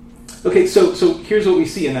 Okay, so here's what we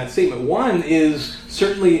see in that statement. One is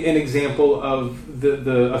certainly an example of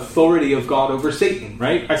the authority of God over Satan,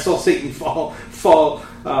 right? I saw Satan fall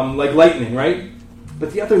like lightning, right?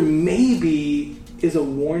 But the other maybe is a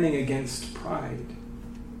warning against pride.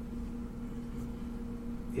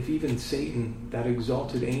 If even Satan, that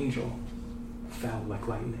exalted angel, fell like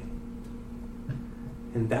lightning.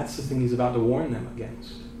 And that's the thing he's about to warn them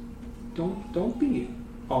against. Don't be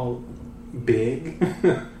all big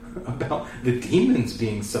about the demons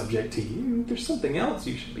being subject to you. There's something else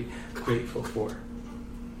you should be grateful for.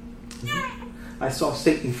 I saw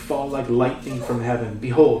Satan fall like lightning from heaven.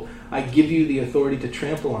 Behold, I give you the authority to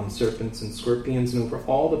trample on serpents and scorpions and over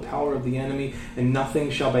all the power of the enemy, and nothing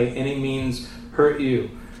shall by any means hurt you.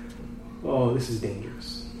 Oh, this is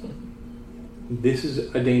dangerous. This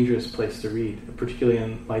is a dangerous place to read, particularly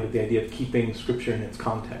in light of the idea of keeping Scripture in its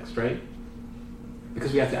context, right?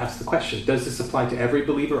 Because we have to ask the question, does this apply to every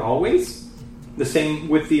believer always? The same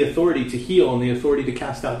with the authority to heal and the authority to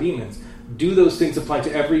cast out demons. Do those things apply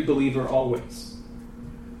to every believer always?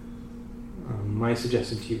 My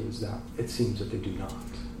suggestion to you is that it seems that they do not.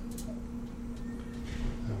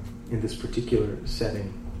 In this particular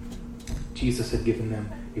setting, Jesus had given them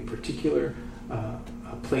a particular a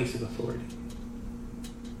place of authority.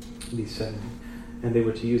 These 70. And they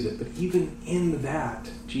were to use it. But even in that,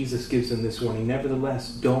 Jesus gives them this warning. Nevertheless,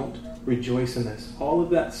 don't rejoice in this. All of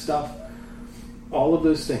that stuff, all of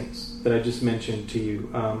those things that I just mentioned to you,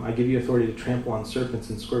 I give you authority to trample on serpents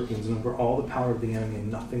and scorpions and over all the power of the enemy,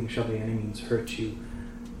 and nothing shall by any means hurt you.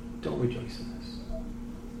 Don't rejoice in this.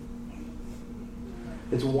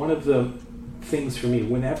 It's one of the things for me,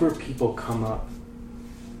 whenever people come up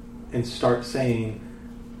and start saying,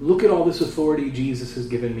 look at all this authority Jesus has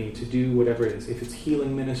given me to do whatever it is. If it's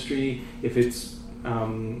healing ministry, if it's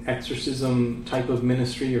exorcism type of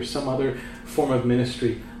ministry or some other form of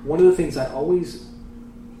ministry, one of the things I always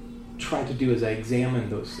try to do as I examine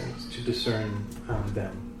those things to discern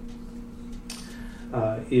them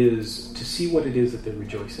is to see what it is that they're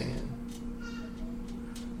rejoicing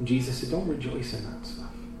in. Jesus said, don't rejoice in that stuff.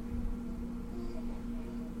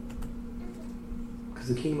 Because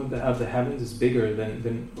the kingdom of the heavens is bigger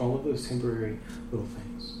than all of those temporary little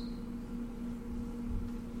things.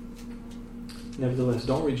 Nevertheless,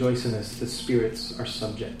 don't rejoice in this. The spirits are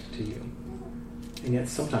subject to you. And yet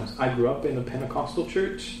sometimes, I grew up in a Pentecostal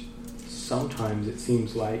church. Sometimes it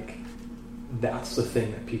seems like that's the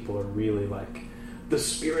thing that people are really like. The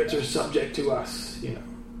spirits are subject to us, you know.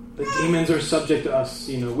 The demons are subject to us,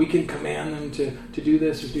 you know. We can command them to do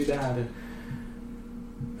this or do that. And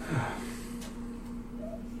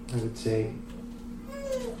I would say,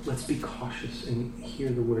 let's be cautious and hear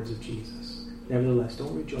the words of Jesus. Nevertheless,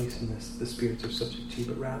 don't rejoice in this, the spirits are subject to you,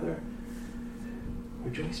 but rather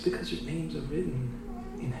rejoice because your names are written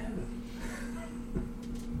in heaven.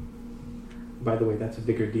 By the way, that's a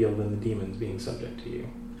bigger deal than the demons being subject to you.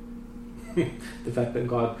 The fact that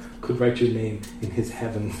God could write your name in his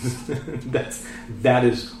heavens, that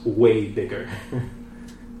is way bigger.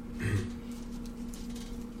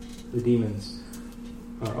 The demons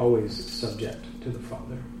are always subject to the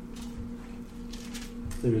Father.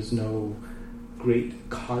 There is no great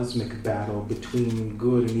cosmic battle between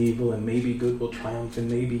good and evil, and maybe good will triumph and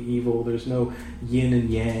maybe evil. There's no yin and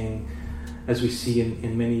yang, as we see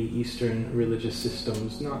in many Eastern religious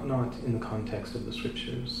systems, not in the context of the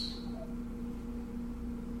Scriptures.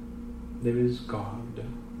 There is God,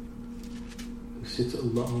 who sits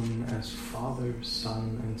alone as Father,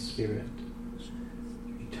 Son, and Spirit,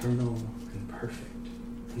 eternal and perfect,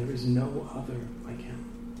 and there is no other like him.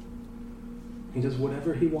 He does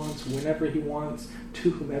whatever he wants, whenever he wants,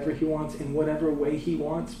 to whomever he wants, in whatever way he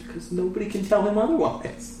wants, because nobody can tell him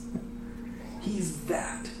otherwise. He's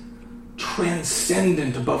that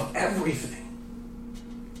transcendent above everything.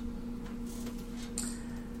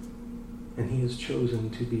 And he has chosen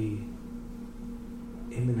to be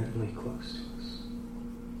imminently close to us,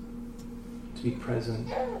 to be present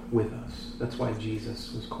with us. That's why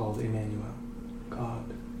Jesus was called Emmanuel, God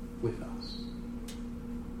with us.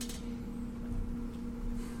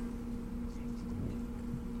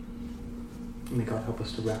 May God help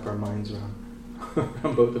us to wrap our minds around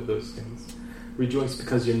both of those things. Rejoice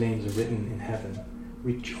because your names are written in heaven.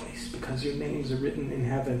 Rejoice because your names are written in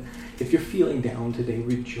heaven. If you're feeling down today,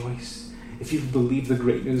 rejoice. If you believe the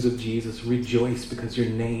great news of Jesus, rejoice because your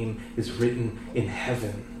name is written in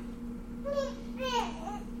heaven.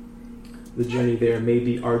 The journey there may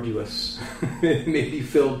be arduous. It may be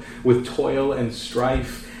filled with toil and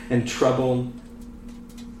strife and trouble.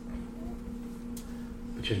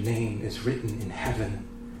 But your name is written in heaven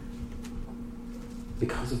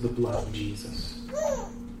because of the blood of Jesus.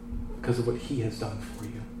 Because of what he has done for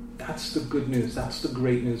you. That's the good news. That's the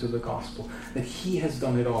great news of the gospel. That he has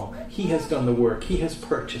done it all. He has done the work. He has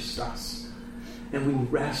purchased us. And we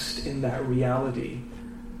rest in that reality.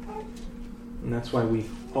 And that's why we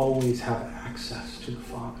always have access to the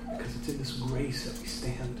Father. Because it's in this grace that we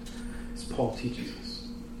stand, as Paul teaches us.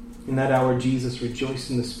 In that hour, Jesus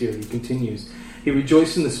rejoiced in the Spirit. He continues. He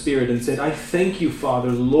rejoiced in the Spirit and said, I thank you,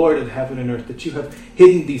 Father, Lord of heaven and earth, that you have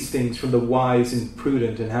hidden these things from the wise and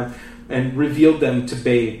prudent and revealed them to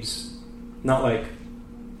babes. Not like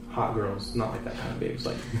hot girls, not like that kind of babes,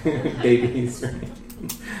 like babies.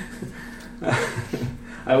 Right?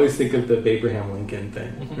 I always think of the Abraham Lincoln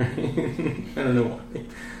thing. Right? I don't know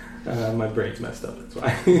why. My brain's messed up, that's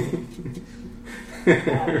why.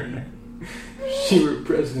 If she were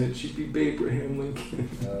president, she'd be Abraham Lincoln.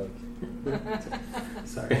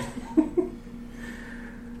 Sorry.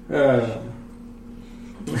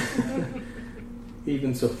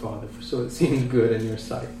 Even so, Father, for so it seemed good in your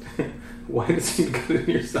sight. Why does it seem good in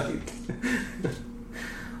your sight?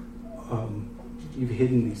 You've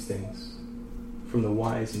hidden these things from the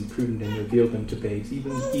wise and prudent and revealed them to babes.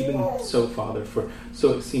 Even so, Father, for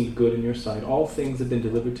so it seemed good in your sight. All things have been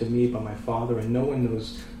delivered to me by my Father, and no one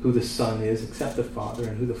knows who the Son is except the Father,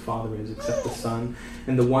 and who the Father is except the Son,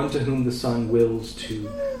 and the one to whom the Son wills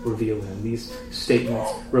to reveal him. These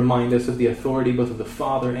statements remind us of the authority both of the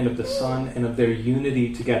Father and of the Son, and of their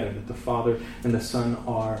unity together, that the Father and the Son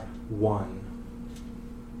are one.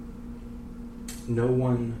 No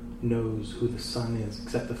one knows who the Son is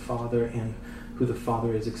except the Father, and who the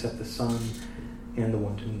Father is except the Son, and the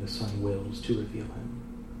one to whom the Son wills to reveal him.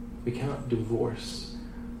 We cannot divorce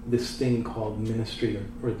this thing called ministry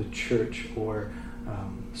or the church or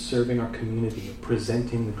serving our community or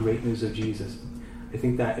presenting the great news of Jesus. I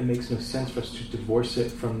think that it makes no sense for us to divorce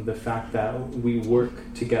it from the fact that we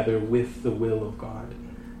work together with the will of God.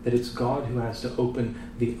 That it's God who has to open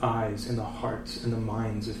the eyes and the hearts and the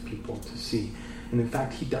minds of people to see. And in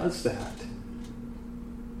fact, he does that.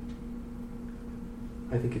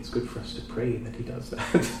 I think it's good for us to pray that he does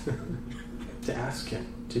that. To ask him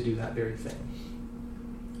to do that very thing.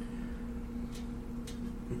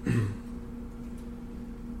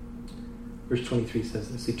 Verse 23 says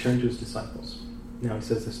this. He turned to his disciples. Now he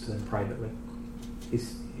says this to them privately.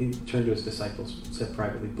 He turned to his disciples and said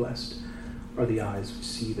privately, blessed are the eyes which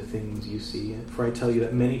see the things you see. For I tell you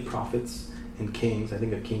that many prophets and kings, I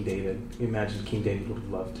think of King David. You imagine King David would have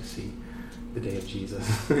loved to see the day of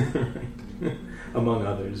Jesus, right? Among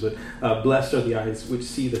others. But blessed are the eyes which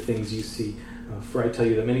see the things you see. For I tell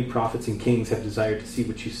you that many prophets and kings have desired to see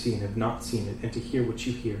what you see and have not seen it, and to hear what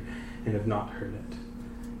you hear and have not heard it.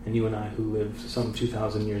 And you and I, who live some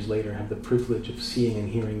 2,000 years later, have the privilege of seeing and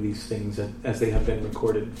hearing these things as they have been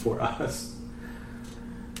recorded for us.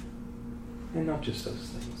 And not just those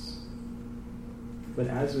things. But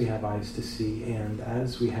as we have eyes to see and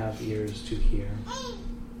as we have ears to hear,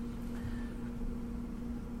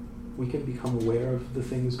 we can become aware of the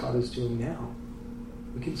things God is doing now.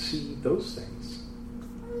 We can see those things.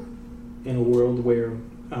 In a world where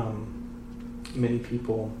many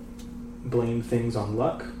people blame things on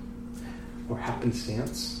luck or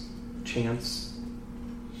happenstance, chance,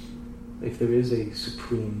 if there is a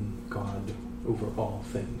supreme God over all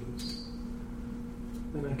things,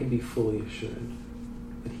 then I can be fully assured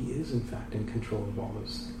that he is in fact in control of all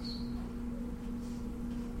those things.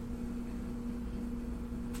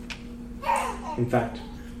 In fact,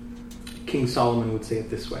 King Solomon would say it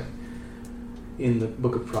this way. In the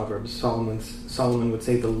book of Proverbs, Solomon would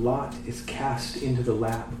say, the lot is cast into the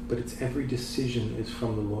lap, but its every decision is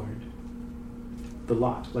from the Lord. the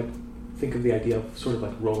lot. Like, think of the idea of sort of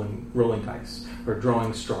like rolling dice or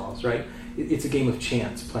drawing straws, right? It's a game of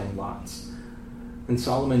chance, playing lots. And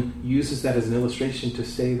Solomon uses that as an illustration to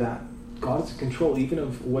say that God is in control even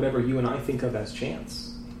of whatever you and I think of as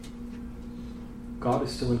chance. God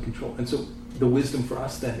is still in control. And so the wisdom for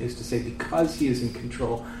us then is to say, because he is in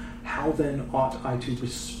control, how then ought I to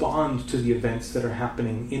respond to the events that are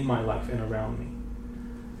happening in my life and around me?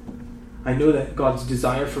 I know that God's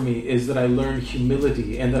desire for me is that I learn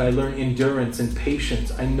humility and that I learn endurance and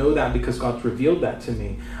patience. I know that because God's revealed that to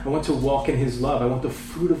me. I want to walk in his love. I want the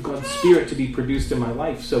fruit of God's Spirit to be produced in my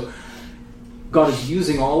life. So God is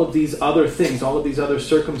using all of these other things, all of these other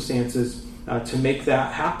circumstances to make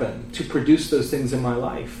that happen, to produce those things in my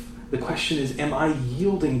life. The question is, am I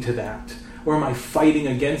yielding to that? Or am I fighting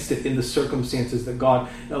against it in the circumstances that God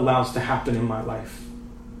allows to happen in my life?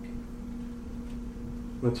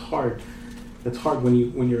 That's hard. That's hard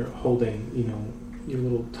when you're holding, your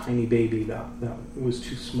little tiny baby that was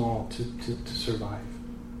too small to survive.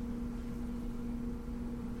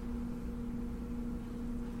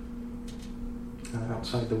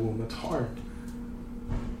 Outside the womb, that's hard.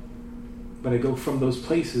 But I go from those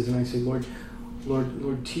places and I say, Lord,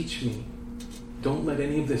 teach me. Don't let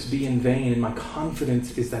any of this be in vain. And my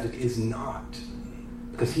confidence is that it is not.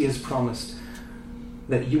 Because he has promised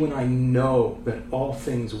that you and I know that all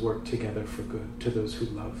things work together for good to those who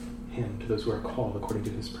love him, to those who are called according to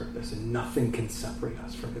his purpose. And nothing can separate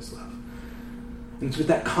us from his love. And it's with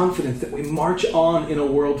that confidence that we march on in a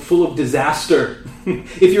world full of disaster.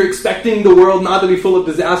 If you're expecting the world not to be full of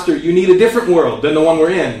disaster, you need a different world than the one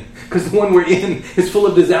we're in. Because the one we're in is full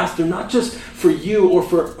of disaster, not just for you or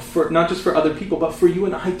for not just for other people, but for you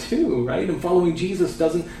and I too, right? And following Jesus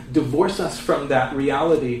doesn't divorce us from that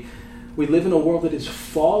reality. We live in a world that is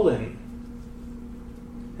fallen.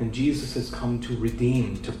 And Jesus has come to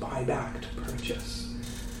redeem, to buy back, to purchase.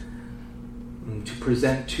 To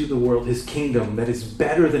present to the world his kingdom that is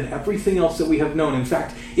better than everything else that we have known. In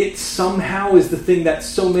fact, it somehow is the thing that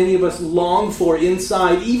so many of us long for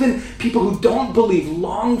inside. Even people who don't believe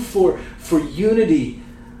long for unity.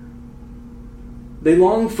 They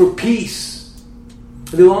long for peace.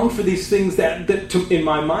 They long for these things that in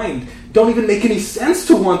my mind, don't even make any sense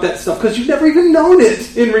to want that stuff because you've never even known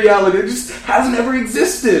it in reality. It just hasn't ever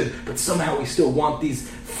existed. But somehow we still want these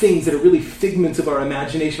things that are really figments of our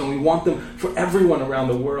imagination, and we want them for everyone around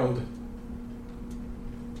the world.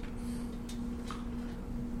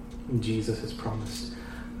 And Jesus has promised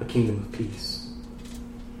a kingdom of peace.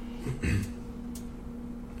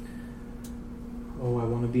 Oh, I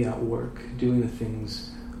want to be at work doing the things,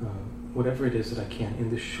 whatever it is that I can, in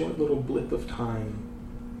this short little blip of time.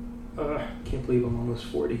 I can't believe I'm almost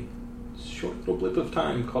 40. This short little blip of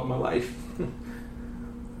time called my life.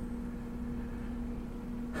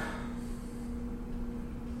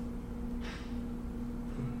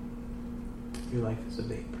 Your life is a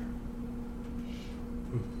vapor.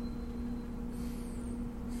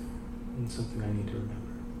 And something I need to remember.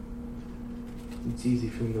 It's easy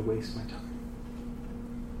for me to waste my time.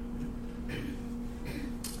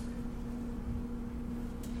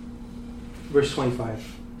 Verse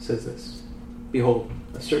 25 says this. Behold,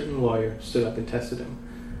 a certain lawyer stood up and tested him.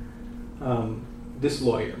 This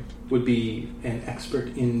lawyer would be an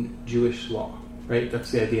expert in Jewish law. Right? That's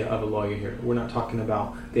the idea of a lawyer here. We're not talking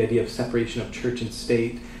about the idea of separation of church and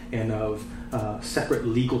state and of separate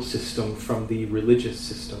legal system from the religious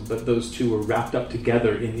system. But those two were wrapped up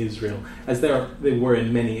together in Israel, as they were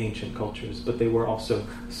in many ancient cultures, but they were also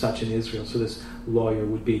such in Israel. So this lawyer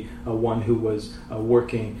would be one who was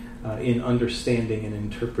working in understanding and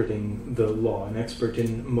interpreting the law, an expert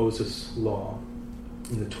in Moses' law,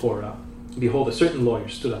 in the Torah. Behold, a certain lawyer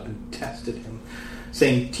stood up and tested him,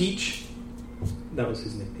 saying, "Teach." That was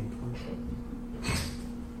his nickname for him.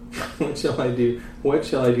 What shall I do? What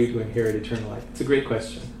shall I do to inherit eternal life? It's a great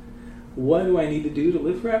question. What do I need to do to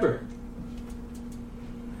live forever?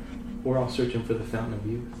 We're all searching for the fountain of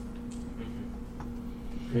youth.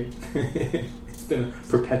 Right? It's been a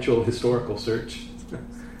perpetual historical search.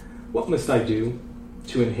 What must I do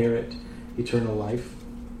to inherit eternal life?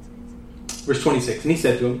 Verse 26, and he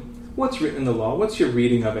said to him, "What's written in the law? What's your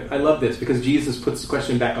reading of it?" I love this because Jesus puts the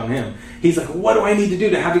question back on him. He's like, what do I need to do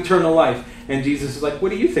to have eternal life? And Jesus is like, what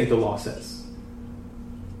do you think the law says?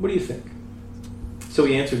 What do you think? So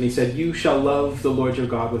he answered and he said, "You shall love the Lord your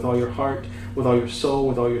God with all your heart, with all your soul,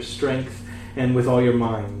 with all your strength, and with all your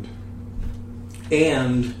mind.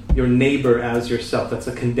 and your neighbor as yourself. That's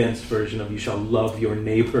a condensed version of you shall love your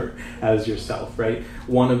neighbor as yourself, right?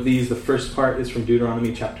 One of these, the first part is from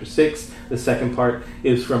Deuteronomy chapter 6. The second part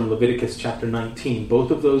is from Leviticus chapter 19.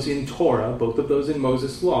 Both of those in Torah, both of those in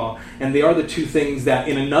Moses' law. And they are the two things that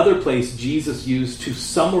in another place Jesus used to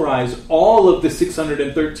summarize all of the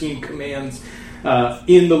 613 commands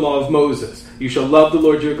in the law of Moses. You shall love the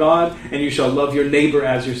Lord your God, and you shall love your neighbor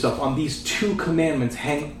as yourself. On these two commandments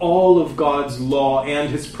hang all of God's law and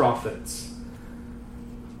his prophets.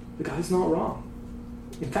 The guy's not wrong.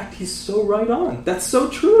 In fact, he's so right on. That's so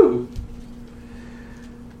true.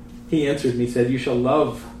 He answered and he said, you shall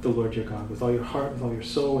love the Lord your God with all your heart, with all your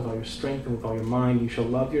soul, with all your strength, and with all your mind. You shall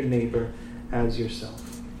love your neighbor as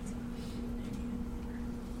yourself.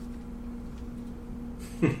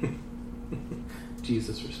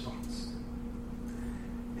 Jesus' response.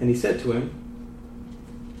 And he said to him,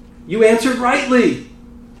 you answered rightly.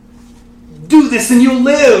 Do this and you'll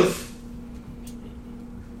live.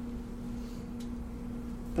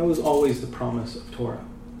 That was always the promise of Torah.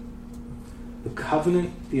 The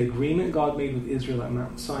covenant, the agreement God made with Israel at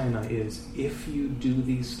Mount Sinai is, if you do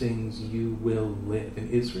these things, you will live. And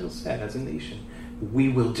Israel said, as a nation, we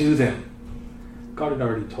will do them. God had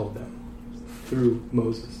already told them through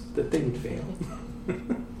Moses that they would fail.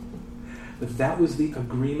 But that was the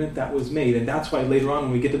agreement that was made. And that's why later on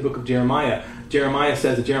when we get to the book of Jeremiah, Jeremiah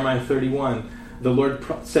says in Jeremiah 31, the Lord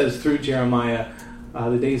says through Jeremiah,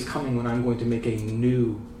 the day is coming when I'm going to make a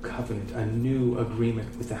new covenant, a new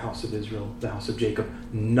agreement with the house of Israel, the house of Jacob,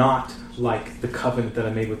 not like the covenant that I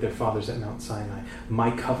made with their fathers at Mount Sinai. My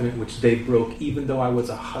covenant which they broke, even though I was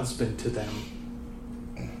a husband to them.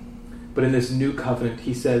 But in this new covenant,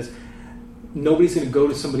 he says, nobody's going to go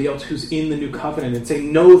to somebody else who's in the new covenant and say,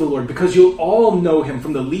 know the Lord, because you'll all know him,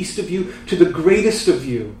 from the least of you to the greatest of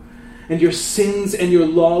you. And your sins and your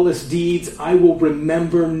lawless deeds I will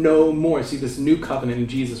remember no more. See, this new covenant in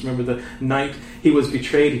Jesus. Remember the night he was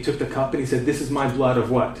betrayed, he took the cup and he said, this is my blood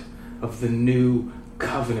of what? Of the new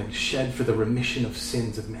covenant, shed for the remission of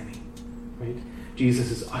sins of many. Right?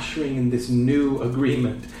 Jesus is ushering in this new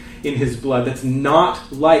agreement in his blood that's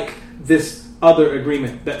not like this other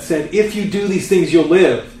agreement that said, if you do these things, you'll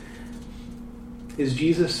live. Is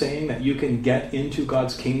Jesus saying that you can get into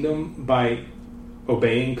God's kingdom by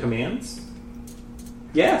obeying commands?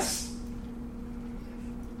 Yes.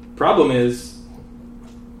 Problem is,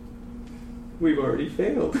 we've already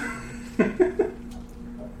failed.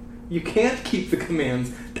 You can't keep the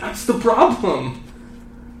commands. That's the problem.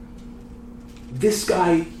 This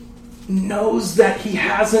guy knows that he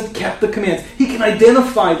hasn't kept the commands. He can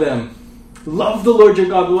identify them. Love the Lord your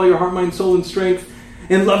God with all your heart, mind, soul, and strength,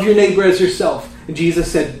 and love your neighbor as yourself. And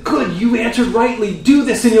Jesus said, good, you answered rightly. Do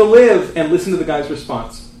this and you'll live. And listen to the guy's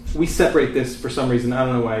response. We separate this for some reason. I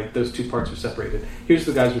don't know why those two parts are separated. Here's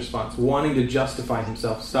the guy's response. Wanting to justify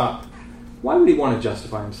himself. Stop. Why would he want to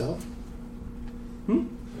justify himself?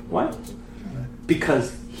 Why?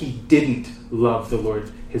 Because he didn't love the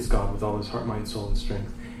Lord his God with all his heart, mind, soul, and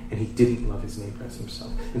strength. And he didn't love his neighbor as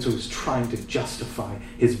himself. And so he was trying to justify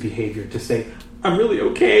his behavior, to say, I'm really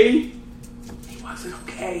okay. He wasn't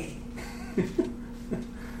okay.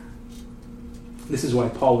 This is why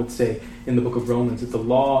Paul would say in the book of Romans that the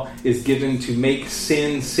law is given to make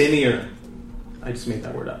sin sinnier. I just made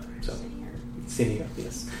that word up. So, sinnier,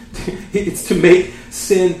 yes. It's to make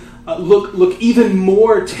sin look even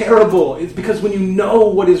more terrible. It's because when you know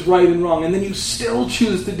what is right and wrong, and then you still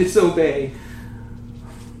choose to disobey.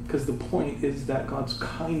 Because the point is that God's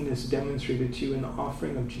kindness demonstrated to you in the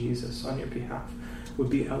offering of Jesus on your behalf would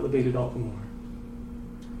be elevated all the more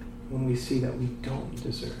when we see that we don't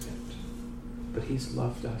deserve it, but he's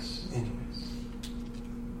loved us anyways.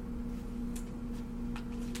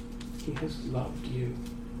 He has loved you.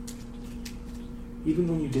 Even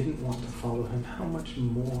when you didn't want to follow him, how much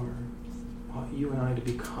more ought you and I to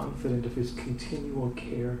be confident of his continual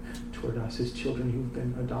care toward us, his children who've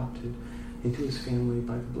been adopted into his family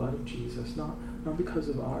by the blood of Jesus, not because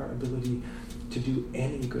of our ability to do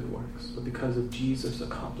any good works, but because of Jesus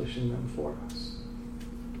accomplishing them for us.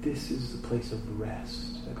 This is the place of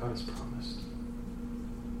rest that God has promised.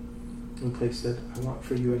 A place that I want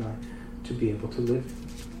for you and I to be able to live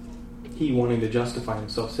in. He, wanting to justify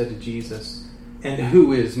himself, said to Jesus, and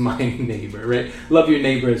who is my neighbor, right? Love your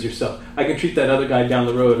neighbor as yourself. I can treat that other guy down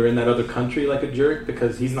the road or in that other country like a jerk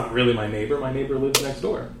because he's not really my neighbor. My neighbor lives next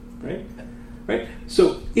door, right? Right?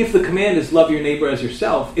 So if the command is love your neighbor as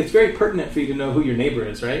yourself, it's very pertinent for you to know who your neighbor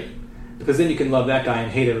is, right? Because then you can love that guy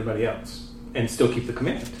and hate everybody else and still keep the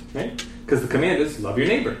command, right? Because the command is love your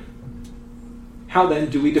neighbor. How then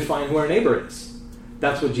do we define who our neighbor is?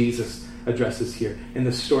 That's what Jesus addresses here in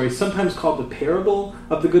the story, sometimes called the parable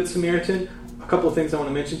of the Good Samaritan. A couple of things I want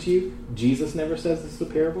to mention to you. Jesus never says this is a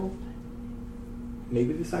parable.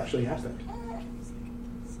 Maybe this actually happened.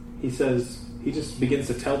 He just begins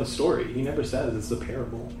to tell the story. He never says it's a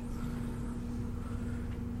parable.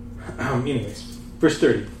 Anyways, verse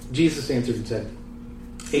 30. Jesus answered and said,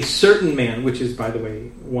 a certain man, which is, by the way,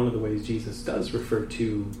 one of the ways Jesus does refer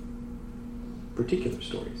to particular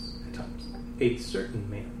stories at times. A certain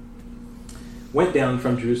man went down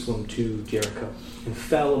from Jerusalem to Jericho and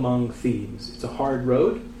fell among thieves. It's a hard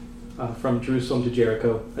road from Jerusalem to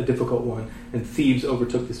Jericho, a difficult one, and thieves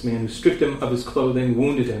overtook this man who stripped him of his clothing,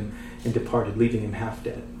 wounded him, and departed, leaving him half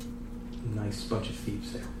dead. Nice bunch of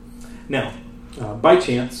thieves there. Now, by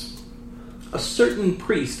chance, a certain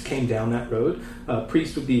priest came down that road. A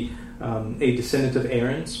priest would be a descendant of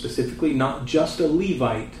Aaron, specifically, not just a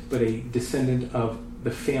Levite, but a descendant of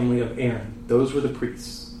the family of Aaron. Those were the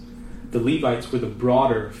priests. The Levites were the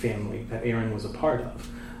broader family that Aaron was a part of.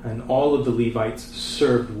 And all of the Levites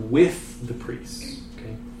served with the priests.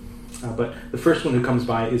 Okay? But the first one who comes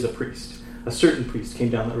by is a priest. A certain priest came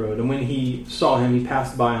down the road, and when he saw him, he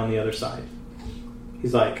passed by on the other side.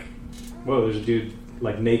 He's like, whoa, there's a dude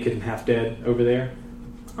like naked and half dead over there.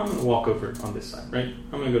 I'm going to walk over on this side, right?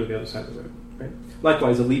 I'm going to go to the other side of the road, right?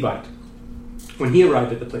 Likewise, a Levite. When he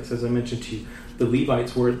arrived at the place, as I mentioned to you, the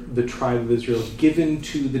Levites were the tribe of Israel given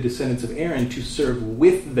to the descendants of Aaron to serve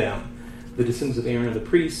with them. The descendants of Aaron are the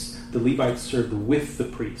priests. The Levites served with the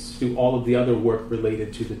priests, do all of the other work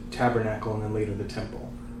related to the tabernacle and then later the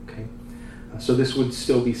temple. Okay, so this would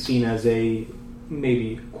still be seen as a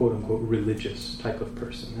maybe quote-unquote religious type of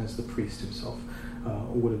person, as the priest himself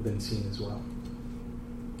would have been seen as well.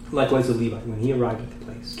 Likewise, a Levite, when he arrived at the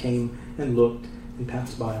place, came and looked and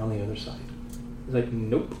passed by on the other side. He's like,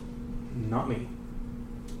 nope, not me.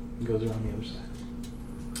 He goes around the other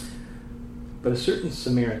side. But a certain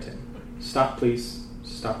Samaritan, stop please,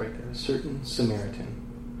 stop right there. A certain Samaritan.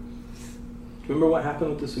 Remember what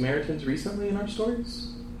happened with the Samaritans recently in our stories?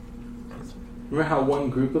 Remember how one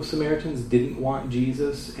group of Samaritans didn't want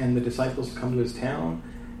Jesus and the disciples to come to his town?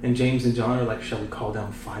 And James and John are like, shall we call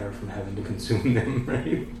down fire from heaven to consume them,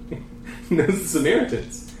 right? Those are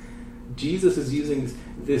Samaritans. Jesus is using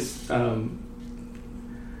this,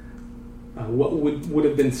 what would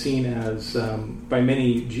have been seen as, by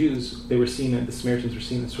many Jews, the Samaritans were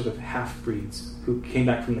seen as sort of half-breeds who came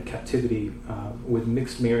back from the captivity with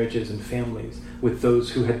mixed marriages and families with those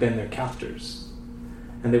who had been their captors.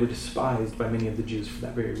 And they were despised by many of the Jews for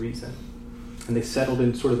that very reason. And they settled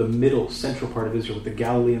in sort of the middle, central part of Israel, with the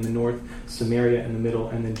Galilee in the north, Samaria in the middle,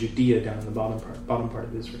 and then Judea down in the bottom part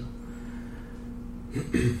of Israel.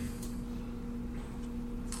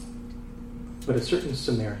 But a certain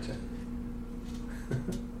Samaritan.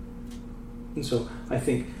 And so I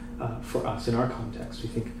think for us, in our context, we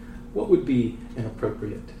think, what would be an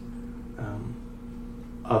appropriate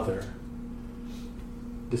other,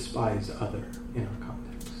 despised other in our context?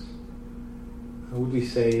 Would we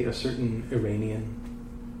say a certain Iranian?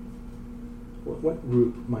 What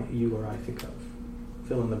group might you or I think of?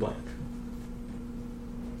 Fill in the blank.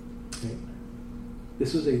 Right?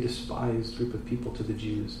 This was a despised group of people to the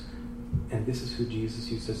Jews, and this is who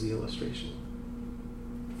Jesus used as the illustration.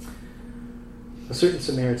 A certain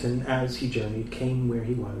Samaritan, as he journeyed, came where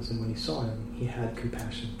he was, and when he saw him, he had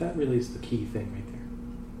compassion. That really is the key thing right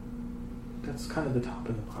there. That's kind of the top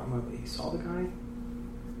and the bottom of it. He saw the guy,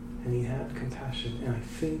 and he had compassion. And I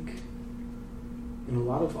think in a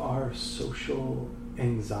lot of our social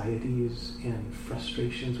anxieties and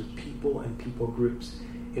frustrations with people and people groups,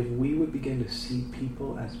 if we would begin to see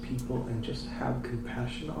people as people and just have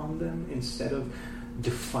compassion on them instead of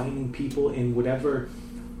defining people in whatever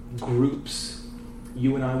groups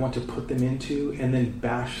you and I want to put them into and then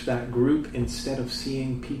bash that group instead of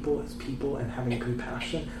seeing people as people and having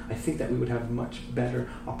compassion, I think that we would have much better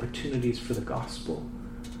opportunities for the gospel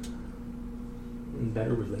and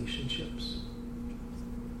better relationships.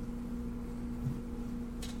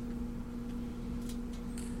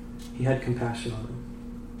 He had compassion on him.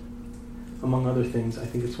 Among other things, I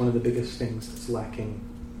think it's one of the biggest things that's lacking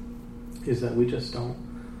is that we just don't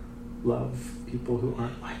love people who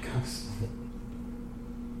aren't like us.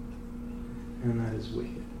 And that is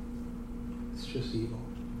wicked. It's just evil.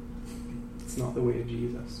 It's not the way of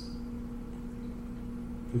Jesus.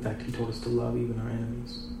 In fact, he told us to love even our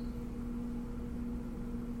enemies.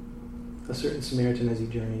 A certain Samaritan, as he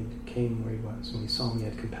journeyed, came where he was. When he saw him, he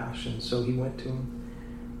had compassion. So he went to him.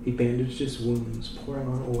 He bandaged his wounds, pouring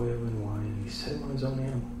on oil and wine, and he set him on his own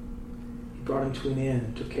animal. He brought him to an inn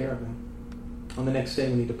and took care of him. On the next day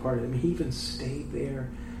when he departed, he even stayed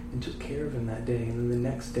there and took care of him that day. And then the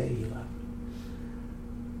next day he left.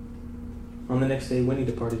 On the next day, when he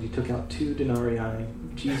departed, he took out 2 denarii.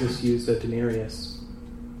 Jesus used a denarius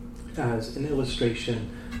as an illustration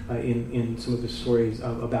in some of the stories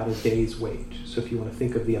about a day's wage. So if you want to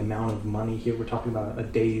think of the amount of money here, we're talking about a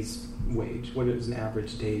day's wage. What is an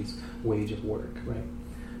average day's wage of work, right?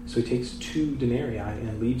 So he takes 2 denarii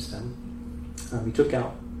and leaves them. He took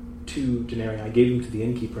out 2 denarii, gave them to the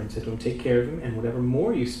innkeeper and said to him, take care of him, and whatever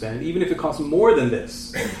more you spend, even if it costs more than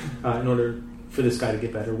this, in order for this guy to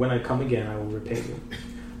get better, when I come again, I will repay you.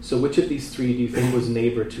 So which of these 3 do you think was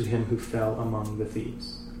neighbor to him who fell among the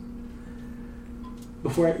thieves?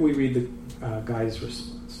 Before we read the guy's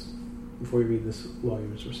response, before we read this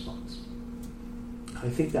lawyer's response, I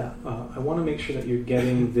think that I want to make sure that you're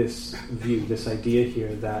getting this view, this idea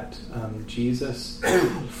here that Jesus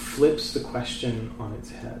flips the question on its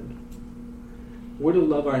head. We're to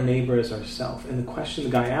love our neighbor as ourselves. And the question the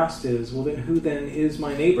guy asked is, well, then who then is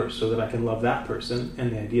my neighbor so that I can love that person?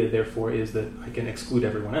 And the idea, therefore, is that I can exclude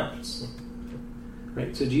everyone else.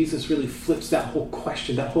 Right? So Jesus really flips that whole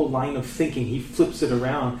question, that whole line of thinking. He flips it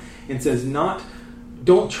around and says,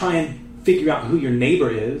 don't try and figure out who your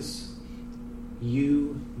neighbor is.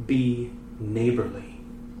 You be neighborly.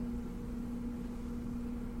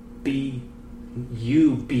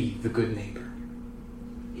 You be the good neighbor.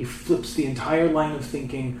 He flips the entire line of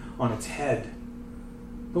thinking on its head.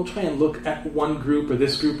 Don't try and look at one group or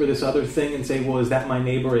this other thing and say, well, is that my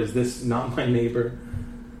neighbor? Is this not my neighbor?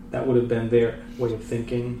 That would have been their way of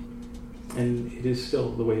thinking. And it is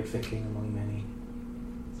still the way of thinking among many.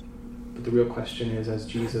 But the real question is, as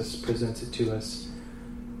Jesus presents it to us,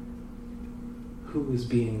 who is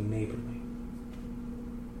being neighborly?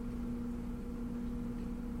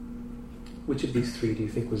 Which of these 3 do you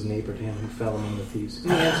think was neighbor to him who fell among the thieves?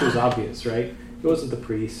 And the answer is obvious, right? It wasn't the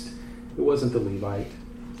priest. It wasn't the Levite.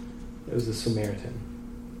 It was the Samaritan.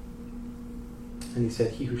 And he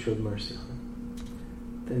said, he who showed mercy on him.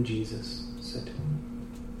 Then Jesus said to him,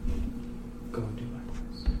 go and do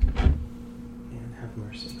likewise. And have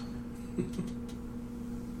mercy on him.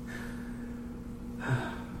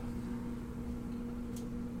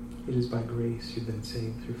 It is by grace you've been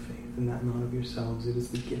saved through faith, and that not of yourselves. It is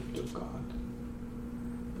the gift of God.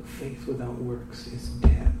 But faith without works is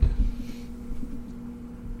dead.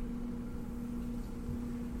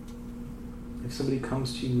 If somebody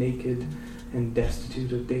comes to you naked and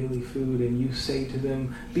destitute of daily food, and you say to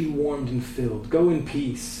them, be warmed and filled, go in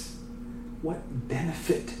peace, what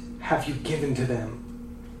benefit have you given to them?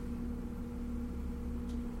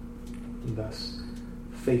 And thus,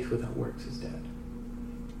 faith without works is dead.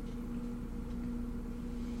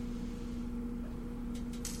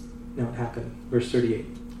 Now it happened, verse 38,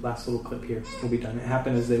 last little clip here, we'll be done. It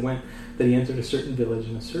happened as they went that he entered a certain village,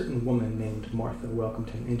 and a certain woman named Martha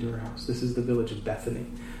welcomed him into her house. This is the village of Bethany.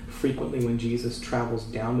 Frequently when Jesus travels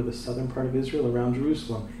down to the southern part of Israel around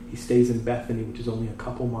Jerusalem, he stays in Bethany, which is only a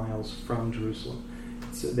couple miles from Jerusalem.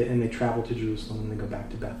 And they travel to Jerusalem and they go back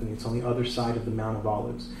to Bethany. It's on the other side of the Mount of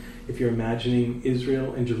Olives. If you're imagining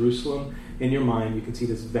Israel and Jerusalem, in your mind you can see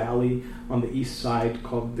this valley on the east side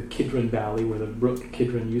called the Kidron Valley, where the brook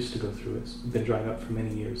Kidron used to go through. It's been dried up for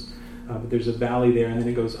many years. But there's a valley there, and then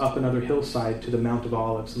it goes up another hillside to the Mount of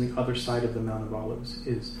Olives. And the other side of the Mount of Olives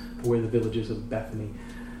is where the villages of Bethany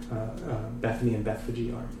and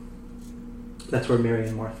Bethphage are. That's where Mary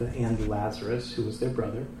and Martha and Lazarus, who was their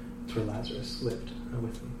brother, that's where Lazarus lived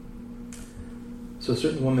with them. So a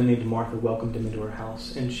certain woman named Martha welcomed him into her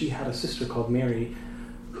house, and she had a sister called Mary,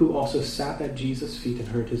 who also sat at Jesus' feet and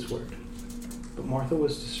heard his word. But Martha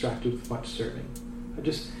was distracted with much serving.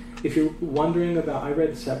 If you're wondering about, I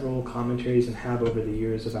read several commentaries and have over the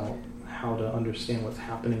years about how to understand what's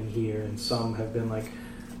happening here, and some have been like,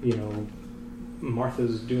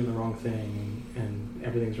 Martha's doing the wrong thing and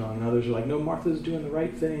everything's wrong, and others are like, no, Martha's doing the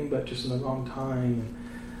right thing but just in the wrong time, and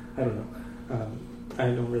I don't know. I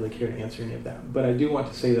don't really care to answer any of that, but I do want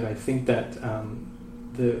to say that I think that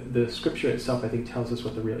the scripture itself, I think, tells us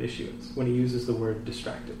what the real issue is when he uses the word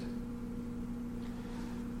distracted.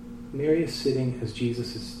 Mary is sitting as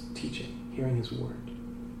Jesus is teaching, hearing his word.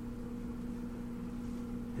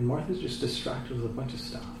 And Martha's just distracted with a bunch of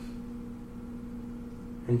stuff.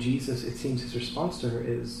 And Jesus, it seems his response to her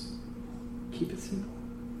is, keep it simple.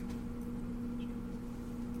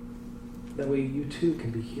 That way you too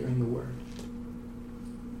can be hearing the word.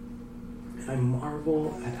 And I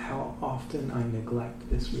marvel at how often I neglect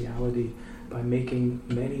this reality by making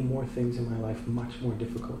many more things in my life much more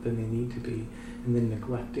difficult than they need to be, and then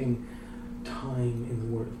neglecting time in the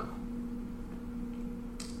Word of God.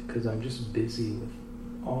 Because I'm just busy with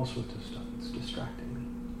all sorts of stuff that's distracting me.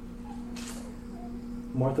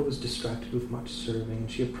 Martha was distracted with much serving,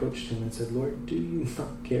 and she approached him and said, Lord, do you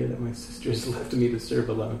not care that my sister has left me to serve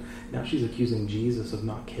alone? Now she's accusing Jesus of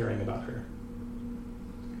not caring about her.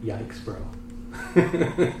 Yikes, bro.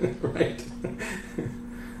 Right?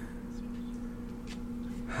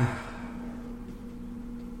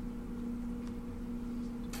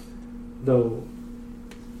 Though,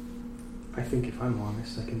 I think if I'm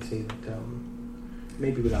honest, I can say that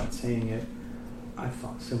maybe without saying it, I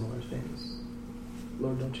thought similar things.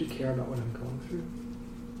 Lord, don't you care about what I'm going through?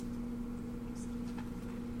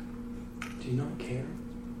 Do you not care?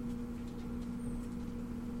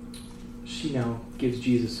 She now gives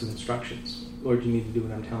Jesus some instructions. Lord, you need to do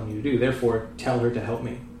what I'm telling you to do. Therefore, tell her to help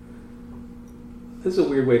me. This is a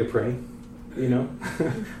weird way to pray, you know?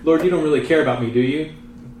 Lord, you don't really care about me, do you?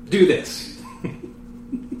 Do this.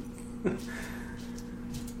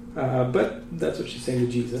 But that's what she's saying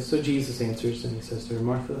to Jesus. So Jesus answers and he says to her,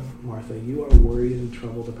 Martha, Martha, you are worried and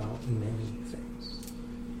troubled about many things.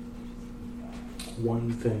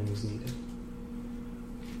 One thing is needed.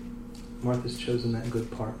 Martha's chosen that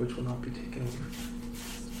good part which will not be taken away.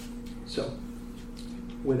 So,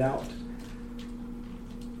 without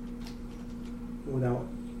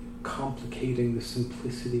complicating the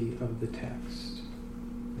simplicity of the text,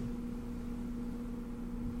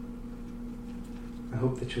 I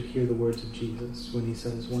hope that you'll hear the words of Jesus when he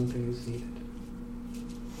says one thing is needed.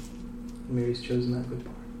 Mary's chosen that good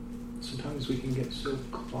part. Sometimes we can get so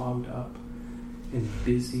clogged up and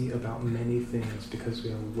busy about many things because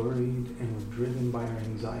we are worried and we're driven by our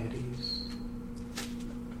anxieties.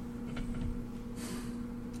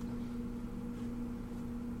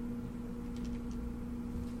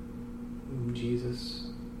 Jesus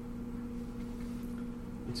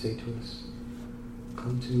would say to us,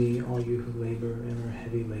 come to me, all you who labor and are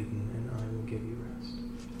heavy laden, and I will give you rest.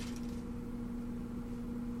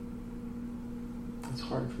 It's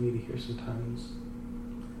hard for me to hear sometimes.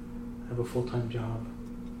 I have a full-time job.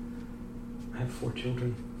 I have 4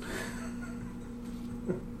 children.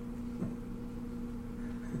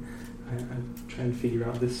 I'm trying to figure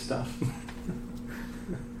out this stuff.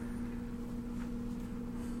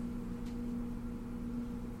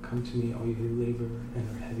 Come to me, all you who labor and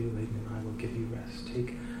are heavy laden, and I will give you rest.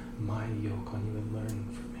 Take my yoke on you and learn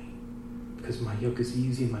from me. Because my yoke is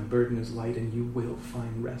easy and my burden is light, and you will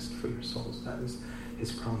find rest for your souls. That is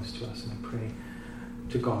his promise to us, and I pray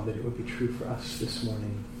to God that it would be true for us this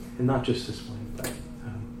morning. And not just this morning, but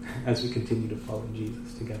as we continue to follow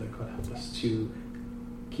Jesus together, God help us to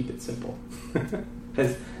keep it simple.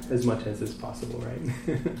 as much as is possible, right?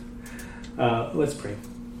 Let's pray.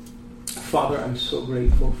 Father, I'm so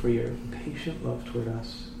grateful for your patient love toward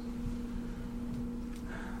us.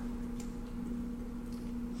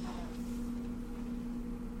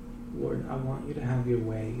 Lord, I want you to have your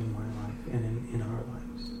way in my life and in our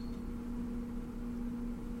lives.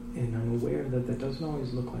 And I'm aware that that doesn't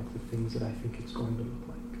always look like the things that I think it's going to look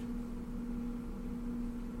like.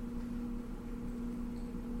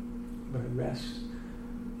 But I rest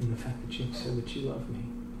in the fact that you've said that you love me,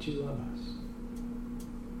 that you love us.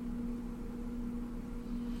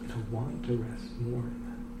 I want to rest more in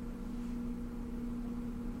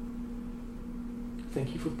that.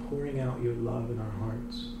 Thank you for pouring out your love in our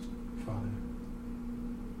hearts, Father.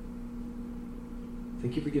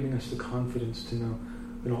 Thank you for giving us the confidence to know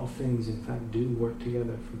that all things, in fact, do work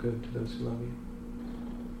together for good to those who love you.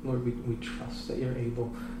 Lord, we trust that you're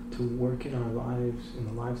able to work in our lives, in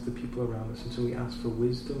the lives of the people around us, and so we ask for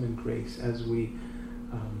wisdom and grace as we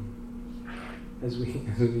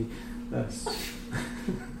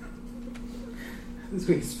as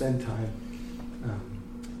we spend time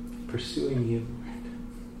pursuing you, Lord.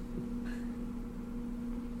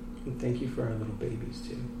 And thank you for our little babies,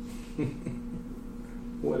 too.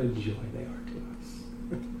 What a joy they are to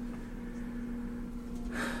us.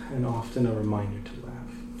 And often a reminder to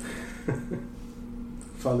laugh.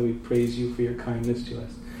 Father, we praise you for your kindness to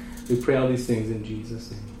us. We pray all these things in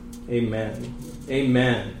Jesus' name. Amen.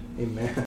 Amen. Amen.